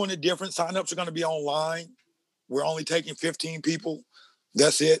going to be doing it different. Sign-ups are going to be online. We're only taking 15 people.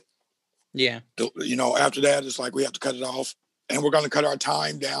 That's it. Yeah. After that, it's like we have to cut it off. And we're going to cut our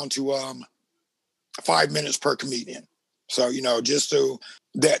time down to 5 minutes per comedian. So, just so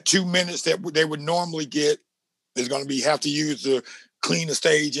that 2 minutes that they would normally get is going to have to use to clean the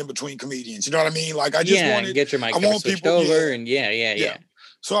stage in between comedians. You know what I mean? Like, I just wanted... get your mic switched over and yeah.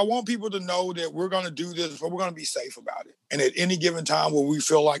 So I want people to know that we're going to do this, but we're going to be safe about it. And at any given time where we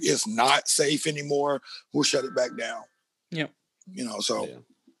feel like it's not safe anymore, we'll shut it back down. Yep.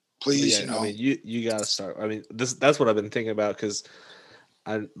 Please, I mean, you got to start. I mean, that's what I've been thinking about because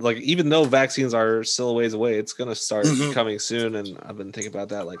even though vaccines are still a ways away, it's going to start coming soon. And I've been thinking about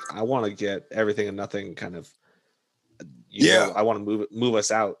that. Like, I want to get everything and nothing kind of, I want to move us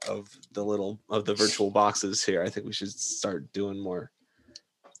out of the virtual boxes here. I think we should start doing more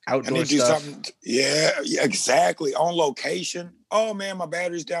outdoor need to do stuff. something. Yeah, exactly. On location. Oh man, my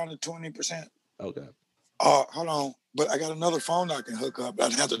battery's down to 20%. Okay. Hold on. But I got another phone I can hook up.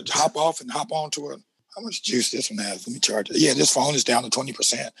 I'd have to hop off and hop onto it. How much juice this one has? Let me charge it. Yeah, this phone is down to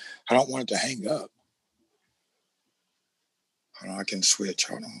 20%. I don't want it to hang up. Hold on, I can switch.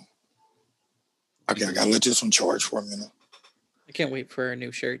 Hold on. Okay, I gotta let this one charge for a minute. I can't wait for our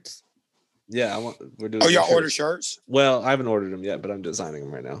new shirts. Yeah, we're doing. Oh, y'all order shirts? Well, I haven't ordered them yet, but I'm designing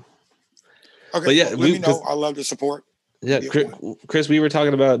them right now. Okay, but yeah, well, let me know. I love the support. Yeah, Chris, we were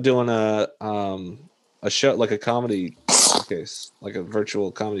talking about doing a show, like a comedy showcase, like a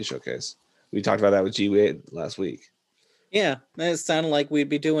virtual comedy showcase. We talked about that with G Wade last week. Yeah, it sounded like we'd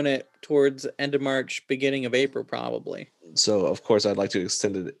be doing it towards end of March, beginning of April, probably. So, of course, I'd like to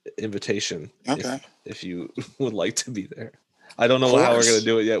extend an invitation. Okay. If you would like to be there. I don't know how we're going to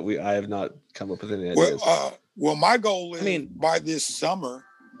do it yet. I have not come up with any ideas. Well, my goal is by this summer,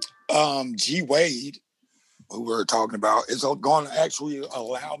 G Wade, who we're talking about, is going to actually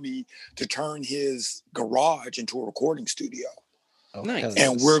allow me to turn his garage into a recording studio. Oh, nice.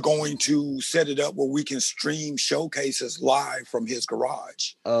 And we're going to set it up where we can stream showcases live from his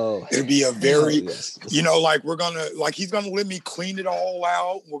garage. Oh, it'll be a very, like he's going to let me clean it all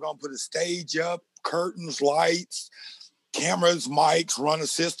out. We're going to put a stage up, curtains, lights, cameras, mics, run a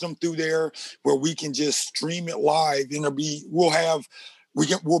system through there where we can just stream it live. And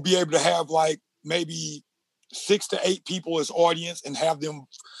we'll be able to have like maybe 6 to 8 people as audience and have them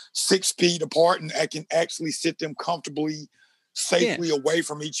 6 feet apart, and I can actually sit them comfortably, safely away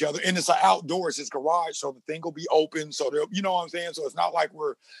from each other. And it's outdoors, it's garage, so the thing will be open. So you know what I'm saying? So it's not like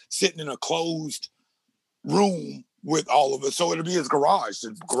we're sitting in a closed room with all of us. So it'll be his garage.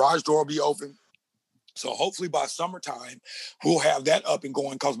 The garage door will be open. So hopefully by summertime, we'll have that up and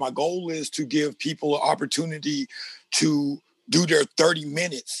going, because my goal is to give people an opportunity to do their 30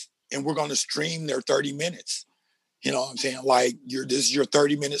 minutes, and we're going to stream their 30 minutes. You know what I'm saying? Like, this is your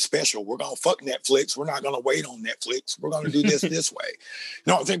 30-minute special. We're going to fuck Netflix. We're not going to wait on Netflix. We're going to do this this way. You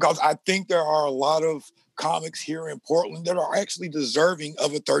know what I'm saying? Because I think there are a lot of comics here in Portland that are actually deserving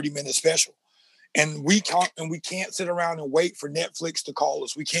of a 30-minute special. And we can't sit around and wait for Netflix to call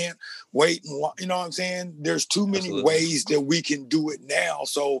us. We can't wait. And, you know what I'm saying? There's too many ways that we can do it now.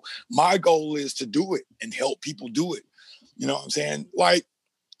 So my goal is to do it and help people do it. You know what I'm saying? Like,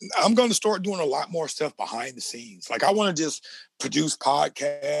 I'm going to start doing a lot more stuff behind the scenes. Like, I want to just produce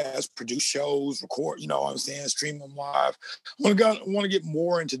podcasts, produce shows, record, you know what I'm saying, stream them live. I want to get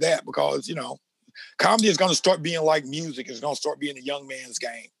more into that, because, you know, comedy is going to start being like music. It's going to start being a young man's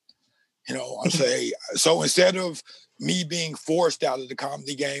game. You know what I'm saying? So instead of me being forced out of the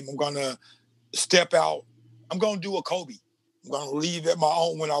comedy game, I'm going to step out. I'm going to do a Kobe. I'm going to leave at my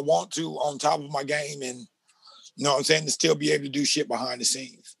own when I want to, on top of my game, and, you know what I'm saying, to still be able to do shit behind the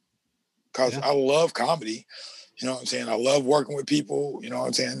scenes. Because I love comedy. You know what I'm saying? I love working with people. You know what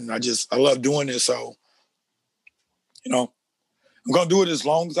I'm saying? And I love doing this. So, you know, I'm going to do it as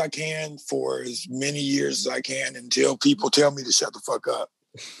long as I can, for as many years as I can, until people tell me to shut the fuck up.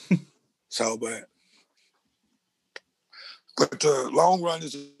 So, but the long run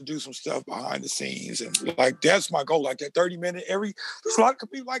is to do some stuff behind the scenes. And like, that's my goal. Like that 30-minute, there's a lot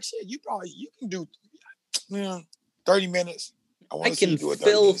of people like, shit, you can do 30 minutes. I can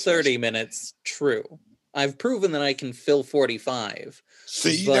fill 30 minutes. True. I've proven that I can fill 45.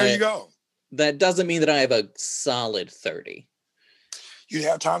 See, there you go. That doesn't mean that I have a solid 30. You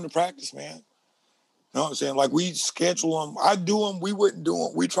have time to practice, man. You know what I'm saying? Like, we schedule them. I do them. We wouldn't do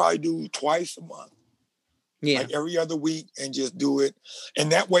them. We try to do twice a month. Yeah. Like every other week, and just do it.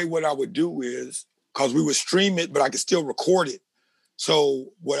 And that way, what I would do is, because we would stream it, but I could still record it.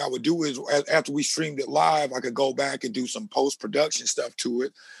 So what I would do is, after we streamed it live, I could go back and do some post-production stuff to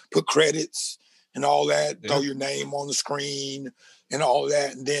it, put credits and all that, throw your name on the screen and all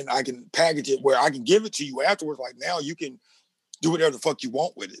that. And then I can package it where I can give it to you afterwards. Like, now you can do whatever the fuck you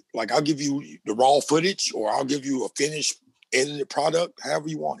want with it. Like, I'll give you the raw footage, or I'll give you a finished edited product, however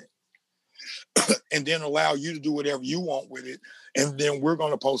you want it. And then allow you to do whatever you want with it. And then we're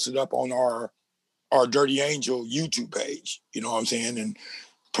going to post it up on our Dirty Angel YouTube page, you know what I'm saying, and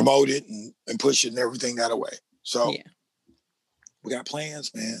promote it and push it and everything that way. So we got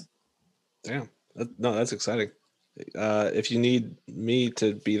plans, man. Damn. No, that's exciting. If you need me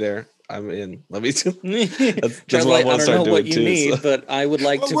to be there, I'm in. Let me do. That's what I want to start doing too. But I would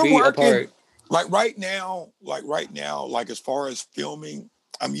like to be a part. Like right now, as far as filming,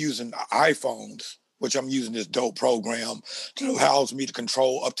 I'm using iPhones, which I'm using this dope program that allows me to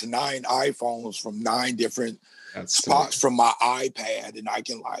control up to 9 iPhones from 9 different spots from my iPad. And I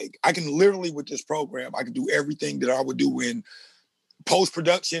can literally, with this program, I can do everything that I would do in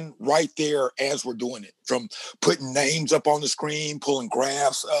post-production right there as we're doing it, from putting names up on the screen, pulling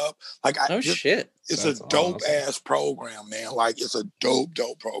graphs up. Like, shit. It's That's a dope ass program, man. Like, it's a dope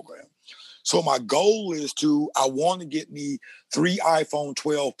program. So my goal is I want to get me 3 iPhone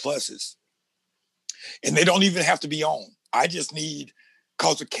 12 Pluses. And they don't even have to be on. I just need,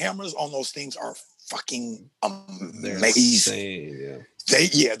 because the cameras on those things are fucking amazing.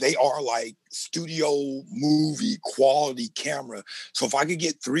 They are like studio movie quality camera. So if I could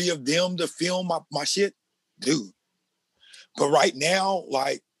get 3 of them to film my shit, dude. But right now,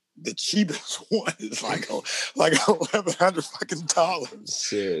 like, the cheapest one is like $1,100 fucking dollars.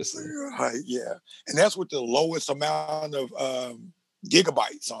 Seriously. Right, yeah. And that's with the lowest amount of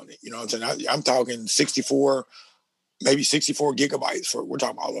gigabytes on it. You know what I'm saying? I'm talking 64, maybe 64 gigabytes we're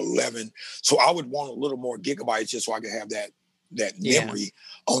talking about 11. So I would want a little more gigabytes just so I could have that memory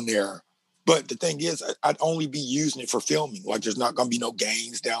on there. But the thing is, I'd only be using it for filming. Like, there's not going to be no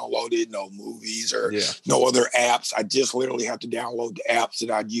games downloaded, no movies or no other apps. I just literally have to download the apps that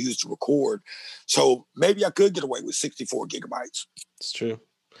I'd use to record. So maybe I could get away with 64 gigabytes. It's true.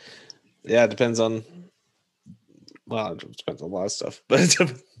 Yeah, it depends on, well, it depends on a lot of stuff. But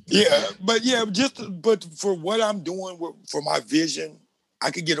but for what I'm doing for my vision, I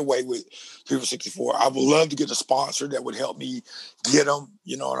could get away with 364. I would love to get a sponsor that would help me get them.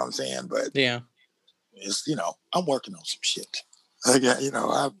 You know what I'm saying? But it's, I'm working on some shit.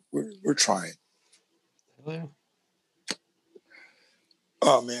 We're trying. Yeah.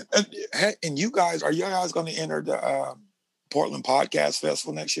 Oh man! And you guys, are you guys going to enter the Portland Podcast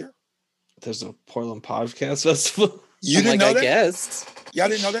Festival next year? There's a Portland Podcast Festival. You didn't know that? I guessed. Y'all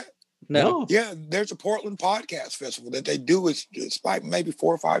didn't know that? No. Yeah, there's a Portland Podcast Festival that they do. It's like maybe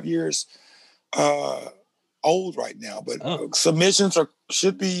 4 or 5 years old right now, but submissions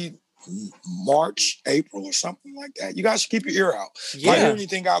should be March, April, or something like that. You guys should keep your ear out. If I hear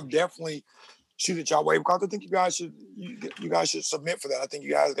anything, I'll definitely shoot it y'all way, because I think you guys should submit for that. I think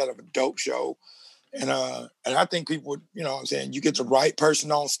you guys got a dope show, and I think people would, you know what I'm saying, you get the right person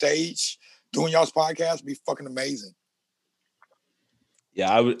on stage doing y'all's podcast, be fucking amazing. Yeah,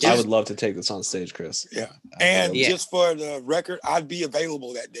 I would love to take this on stage, Chris. Yeah. And just for the record, I'd be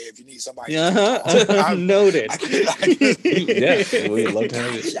available that day if you need somebody. Noted. Yeah, we'd love to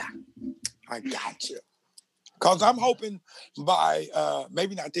have you. I got you. Because I'm hoping by,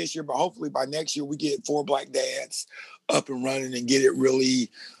 maybe not this year, but hopefully by next year, we get 4 Black Dads up and running and get it really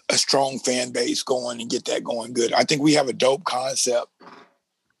a strong fan base going and get that going good. I think we have a dope concept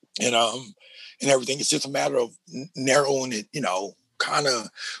and everything. It's just a matter of narrowing it, kind of,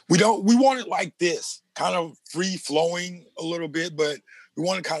 we want it like this, kind of free flowing a little bit, but we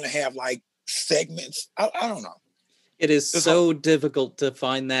want to kind of have like segments. I don't know. It is so difficult to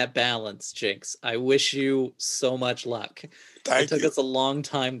find that balance, Jinx. I wish you so much luck. It took us a long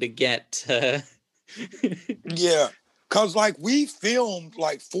time to get. Yeah, because like we filmed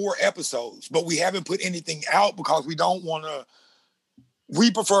like 4 episodes, but we haven't put anything out because we don't want to.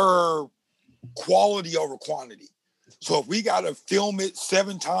 We prefer quality over quantity. So if we got to film it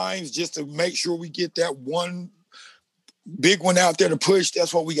 7 times just to make sure we get that one big one out there to push,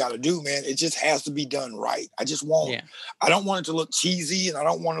 that's what we got to do, man. It just has to be done right. I don't want it to look cheesy, and I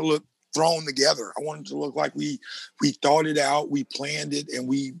don't want to look thrown together. I want it to look like we thought it out, we planned it, and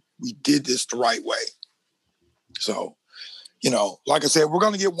we did this the right way. So, like I said, we're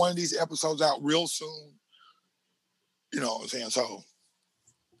going to get one of these episodes out real soon. You know what I'm saying? So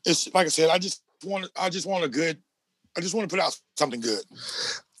it's like I said, I just want to put out something good.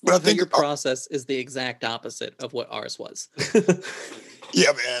 But I think your process is the exact opposite of what ours was.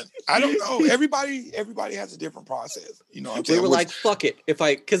 Yeah, man. I don't know. Everybody has a different process. You know what I'm saying? We were like, fuck it.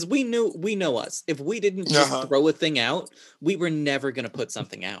 Because we know us. If we didn't just throw a thing out, we were never going to put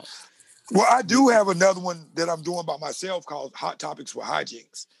something out. Well, I do have another one that I'm doing by myself called Hot Topics with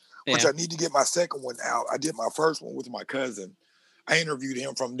Hijinks, which I need to get my second one out. I did my first one with my cousin. I interviewed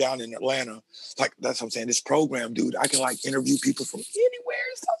him from down in Atlanta. Like, that's what I'm saying. This program, dude, I can like interview people from anywhere.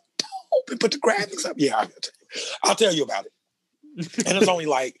 It's so dope. And put the graphics up. Yeah, I'll tell you about it. And it's only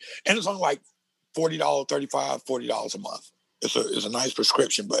like $40, $40 a month. It's a nice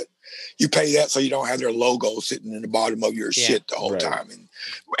prescription, but you pay that so you don't have their logo sitting in the bottom of your shit the whole time.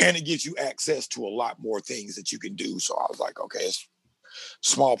 And it gives you access to a lot more things that you can do. So I was like, okay, it's a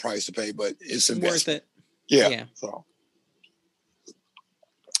small price to pay, but it's worth it. Yeah. So.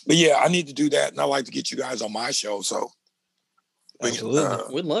 But yeah, I need to do that, and I like to get you guys on my show. So we'd love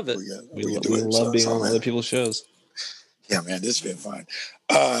it. We love being on other people's shows. Yeah, man, this has been fun.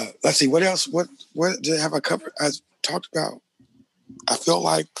 Let's see, what else? What have I covered? I talked about. I feel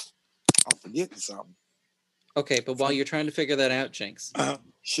like I'm forgetting something. Okay, but while you're trying to figure that out, Jinx.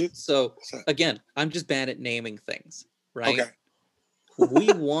 Shoot. So again, I'm just bad at naming things, right? Okay.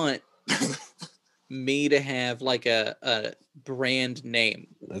 We want me to have like a brand name.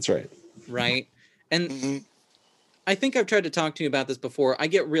 That's right. Right? And I think I've tried to talk to you about this before. I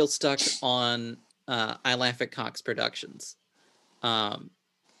get real stuck on I Laugh at Cox Productions.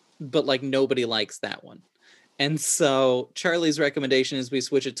 But like nobody likes that one. And so Charlie's recommendation is we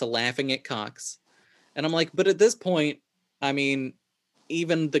switch it to Laughing at Cox. And I'm like, but at this point, I mean,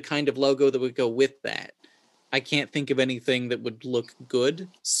 even the kind of logo that would go with that, I can't think of anything that would look good.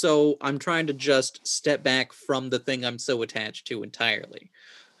 So I'm trying to just step back from the thing I'm so attached to entirely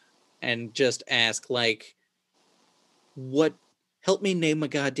and just ask, like, help me name a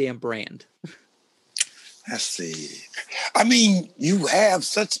goddamn brand. Let's see. I mean, you have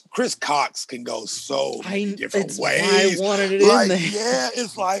Chris Cox can go so many different ways. Why I wanted it like, in there. Yeah,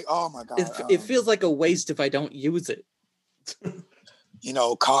 it's like, oh my God. It feels like a waste if I don't use it.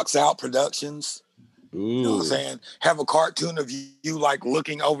 Cox Out Productions. Ooh. You know what I'm saying? Have a cartoon of you like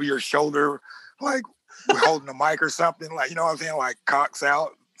looking over your shoulder, like holding a mic or something. Like, you know what I'm saying? Like Cox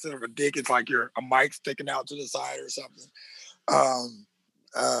Out. Instead of a dick, it's like a mic sticking out to the side or something.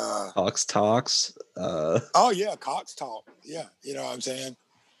 Cox Talks. Oh yeah, Cox Talk. Yeah, you know what I'm saying?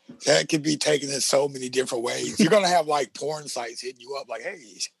 That could be taken in so many different ways. You're gonna have like porn sites hitting you up like, hey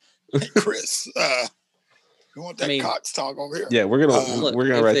Chris, you want that Cox Talk over here? Yeah, we're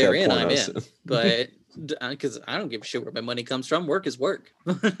gonna write that in, porno. I'm in. But because I don't give a shit where my money comes from. Work is work.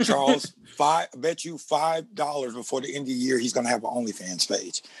 Charles, I bet you $5 before the end of the year he's gonna have an OnlyFans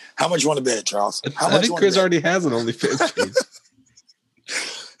page. How much you want to bet, Charles? I think Chris already has an OnlyFans page.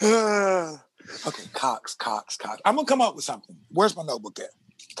 Okay, Cox. I'm gonna come up with something. Where's my notebook at?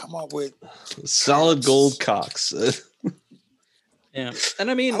 Come up with solid gold Cox. Yeah, and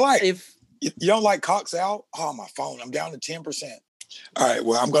I mean, if you don't like Cox Out, my phone. I'm down to 10%. All right,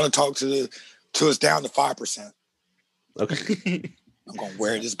 well, I'm gonna talk to us down to 5%. Okay. I'm gonna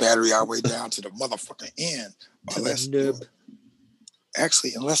wear this battery all the way down to the motherfucking end. Unless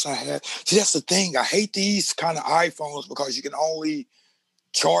I had. See, that's the thing. I hate these kind of iPhones because you can only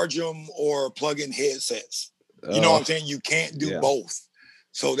charge them or plug in headsets. You know what I'm saying? You can't do both.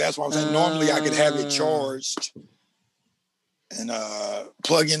 So that's why I'm saying normally I could have it charged and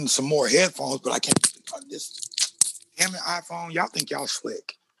plug in some more headphones, but I can't. This damn iPhone, y'all think y'all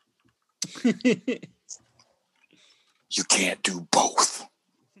slick. You can't do both.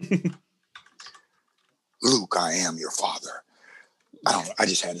 Luke, I am your father. I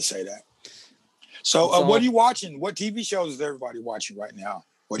just had to say that. So what are you watching? What TV shows is everybody watching right now?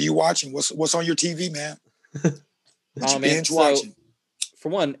 What are you watching? What's on your TV, man? Watching? For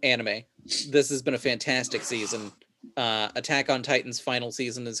one, anime. This has been a fantastic season. Attack on Titan's final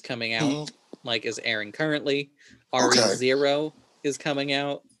season is coming out, is airing currently. Re:Zero is coming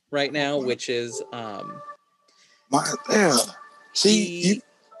out right now, which is See,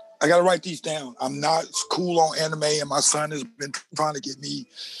 I gotta write these down. I'm not cool on anime, and my son has been trying to get me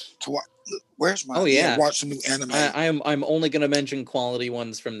to watch. Where's my? Watch some new anime. I'm only gonna mention quality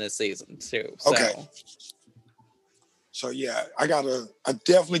ones from this season too. So. Okay. So yeah, I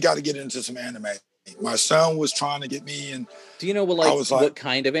definitely got to get into some anime. My son was trying to get me, and do you know what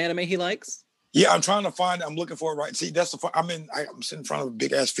kind of anime he likes? Yeah, I'm trying to find. I'm looking for it right. See, that's the. I'm sitting in front of a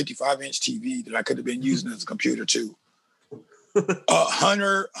big ass 55-inch TV that I could have been using as a computer too.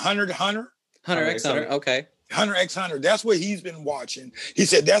 Hunter x Hunter. Okay. Hunter x Hunter. That's what he's been watching. He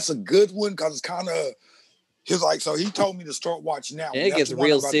said that's a good one because it's kind of. He's like, so he told me to start watching now. It gets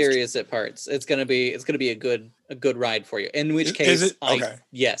real serious at parts. It's gonna be a good ride for you. In which case, is it? Okay.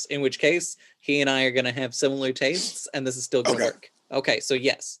 Yes. In which case, he and I are gonna have similar tastes, and this is still gonna work. Okay. So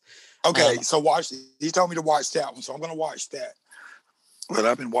yes. Okay. So watch. He told me to watch that one, so I'm gonna watch that. But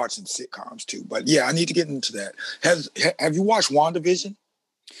I've been watching sitcoms too. But yeah, I need to get into that. Have you watched WandaVision?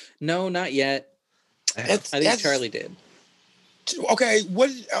 No, not yet. I think Charlie did. Okay.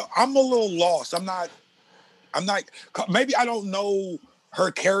 I'm a little lost. I'm not. Maybe I don't know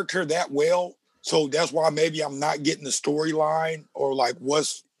her character that well, so that's why maybe I'm not getting the storyline or like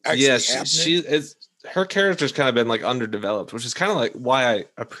what's actually happening. Her character's kind of been like underdeveloped, which is kind of like why I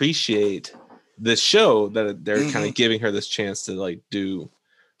appreciate this show that they're kind of giving her this chance to like do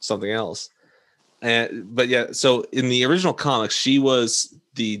something else. But yeah, so in the original comics, she was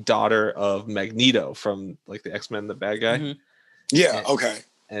the daughter of Magneto from like the X-Men, the bad guy. Mm-hmm. Yeah. Okay.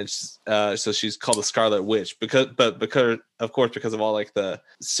 And so she's called the Scarlet Witch because of all like the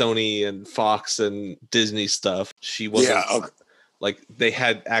Sony and Fox and Disney stuff, she wasn't like they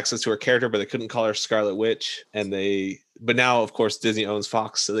had access to her character, but they couldn't call her Scarlet Witch. But now of course Disney owns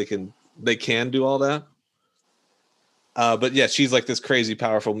Fox, so they can do all that. But yeah, she's like this crazy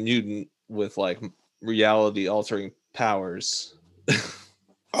powerful mutant with like reality altering powers.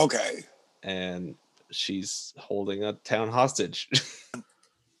 Okay. And she's holding a town hostage.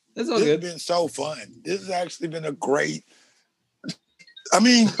 It's all This good. has been so fun. This has actually been a great. I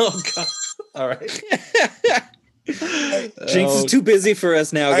mean, Oh God! All right. Jinx is too busy for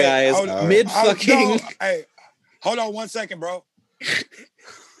us now, guys. Mid fucking. Hey, hold on 1 second, bro.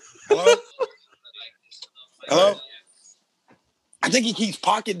 Hello. Hello. I think he keeps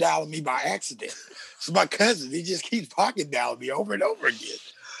pocket dialing me by accident. It's my cousin. He just keeps pocket dialing me over and over again.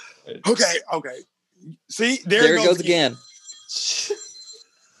 Okay. See, there it goes again.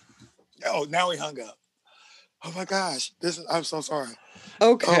 Oh, now he hung up. Oh my gosh. I'm so sorry.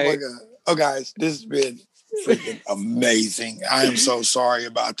 Okay. Oh my God. Oh guys, this has been freaking amazing. I am so sorry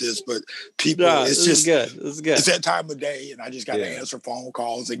about this, but people, it's just good. This is good. It's that time of day, and I just got to answer phone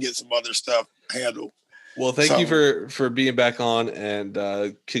calls and get some other stuff handled. Well, thank you for being back on, and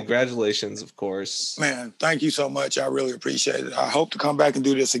congratulations, of course. Man, thank you so much. I really appreciate it. I hope to come back and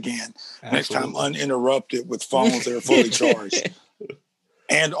do this again next time, uninterrupted with phones that are fully charged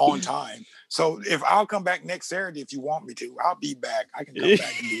and on time. So if I'll come back next Saturday, if you want me to, I'll be back. I can come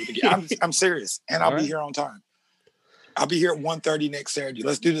back and do it again. I'm serious, and I'll be here on time. I'll be here at 1:30 next Saturday.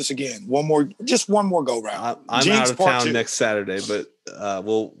 Let's do this again. One more go round. I'm Jinx out of part town 2. next Saturday, but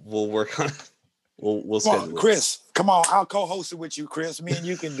we'll work on it. We'll schedule it. Chris, come on. I'll co-host it with you, Chris. Me and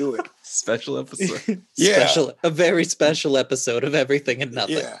you can do it. Special episode. Yeah. A very special episode of Everything and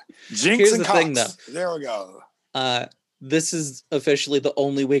Nothing. Yeah. Jinx Here's and the Cox. thing, though. There we go. This is officially the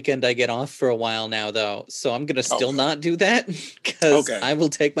only weekend I get off for a while now, though. So I'm going to still not do that because I will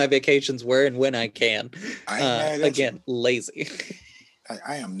take my vacations where and when I can. I ain't mad at you. Lazy.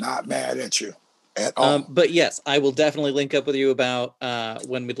 I am not mad at you at all. But yes, I will definitely link up with you about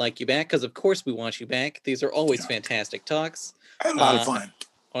when we'd like you back, because of course we want you back. These are always fantastic talks. I had a lot of fun.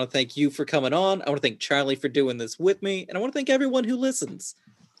 I want to thank you for coming on. I want to thank Charlie for doing this with me. And I want to thank everyone who listens.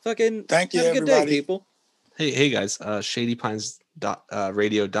 Fucking thank you, have a good day, people. Hey guys,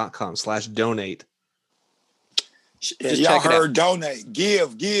 shadypines.radio.com/donate. Y'all heard donate,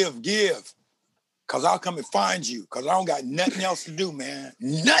 give. Cause I'll come and find you. Cause I don't got nothing else to do, man.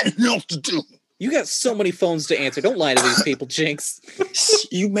 Nothing else to do. You got so many phones to answer. Don't lie to these people, Jinx.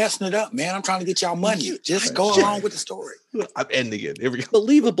 You messing it up, man. I'm trying to get y'all money. Just go along with the story. I'm ending it. Here we go.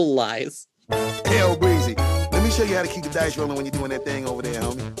 Believable lies. Hell, Breezy. Let me show you how to keep the dice rolling when you're doing that thing over there,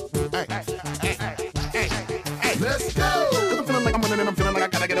 homie. Hey, let's go! Cause I'm feeling like I'm winning and I'm feeling like I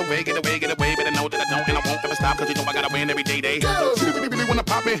gotta get away. But I know that I don't and I won't ever stop, cause you know I gotta win every day. See, if you really wanna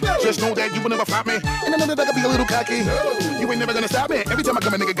pop me, just know that you will never flop me. And I know that I can be a little cocky. You ain't never gonna stop me. Every time I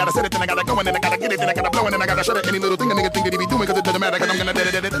come, a nigga gotta set it, then I gotta go, and then I gotta get it, then I gotta blow, and then I gotta shut it. Any little thing a nigga think that he be doing, cause it doesn't matter, cause I'm gonna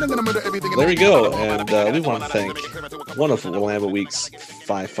then I'm gonna murder everything. There we go, and we want to thank one of Willamette Week's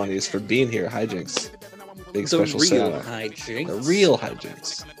 5 funniest for being here, Hijinks. Big special shout out. The real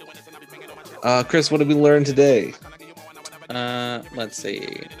Hijinks. Chris, what did we learn today? Let's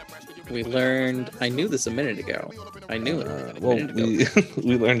see. We learned. I knew this a minute ago. I knew it.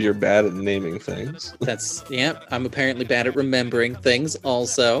 We learned you're bad at naming things. I'm apparently bad at remembering things.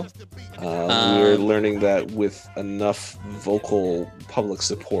 Also, we're learning that with enough vocal public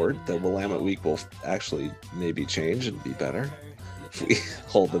support, that Willamette Week will actually maybe change and be better if we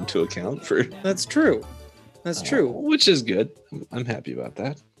hold them to account for. That's true. That's true. Which is good. I'm happy about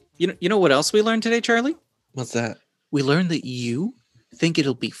that. You know what else we learned today, Charlie? What's that? We learned that you think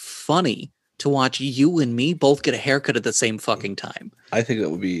it'll be funny to watch you and me both get a haircut at the same fucking time. I think that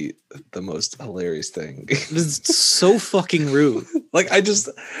would be the most hilarious thing. It's so fucking rude.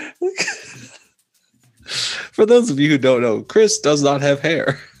 For those of you who don't know, Chris does not have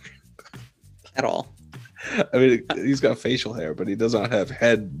hair. At all. I mean, he's got facial hair, but he does not have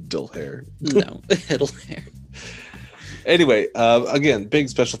headal hair. No, headal hair. Anyway, again, big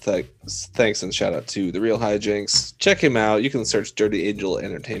special thanks and shout out to The Real Hijinks. Check him out. You can search Dirty Angel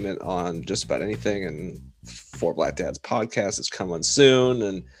Entertainment on just about anything. And 4 Black Dads podcast is coming soon.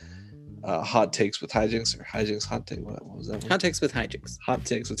 And Hot Takes with Hijinks, or Hijinks Hot Take. What was that one? Hot Takes with Hijinks. Hot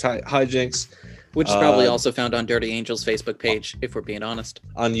Takes with Hijinks. Which is probably also found on Dirty Angel's Facebook page, if we're being honest.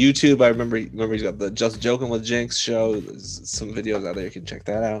 On YouTube, I remember he's got the Just Joking with Jinx show. There's some videos out there. You can check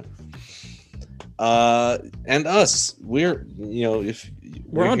that out. And us, we're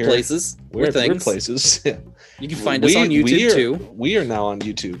on here, places. We're places. Yeah. You can find us on YouTube too. We are now on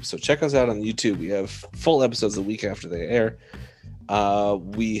YouTube, so check us out on YouTube. We have full episodes the week after they air.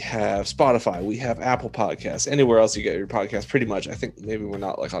 We have Spotify, we have Apple Podcasts, anywhere else you get your podcast, pretty much. I think maybe we're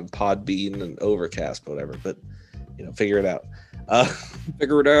not like on Podbean and Overcast, but whatever. But figure it out.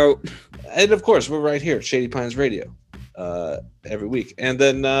 Figure it out. And of course, we're right here, Shady Pines Radio. every week. And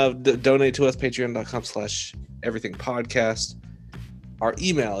then donate to us, patreon.com/everythingpodcast. Our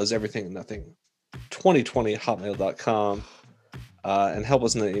email is everythingandnothing2020@hotmail.com. And help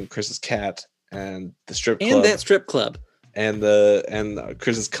us name Chris's cat and the strip club. And that strip club. And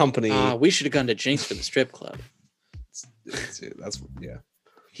Chris's company. We should have gone to Jinx for the strip club. That's yeah.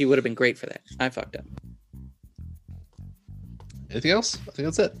 He would have been great for that. I fucked up. Anything else? I think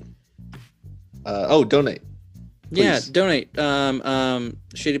that's it. Donate. Please. Yeah, donate.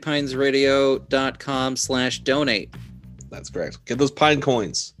 ShadyPinesRadio.com/donate. That's correct. Get those pine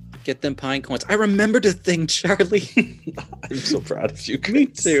coins. Get them pine coins. I remembered a thing, Charlie. I'm so proud of you. Me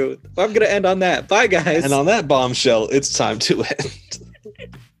too. I'm going to end on that. Bye, guys. And on that bombshell, it's time to end.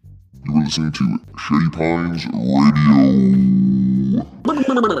 You're listening to Shady Pines Radio.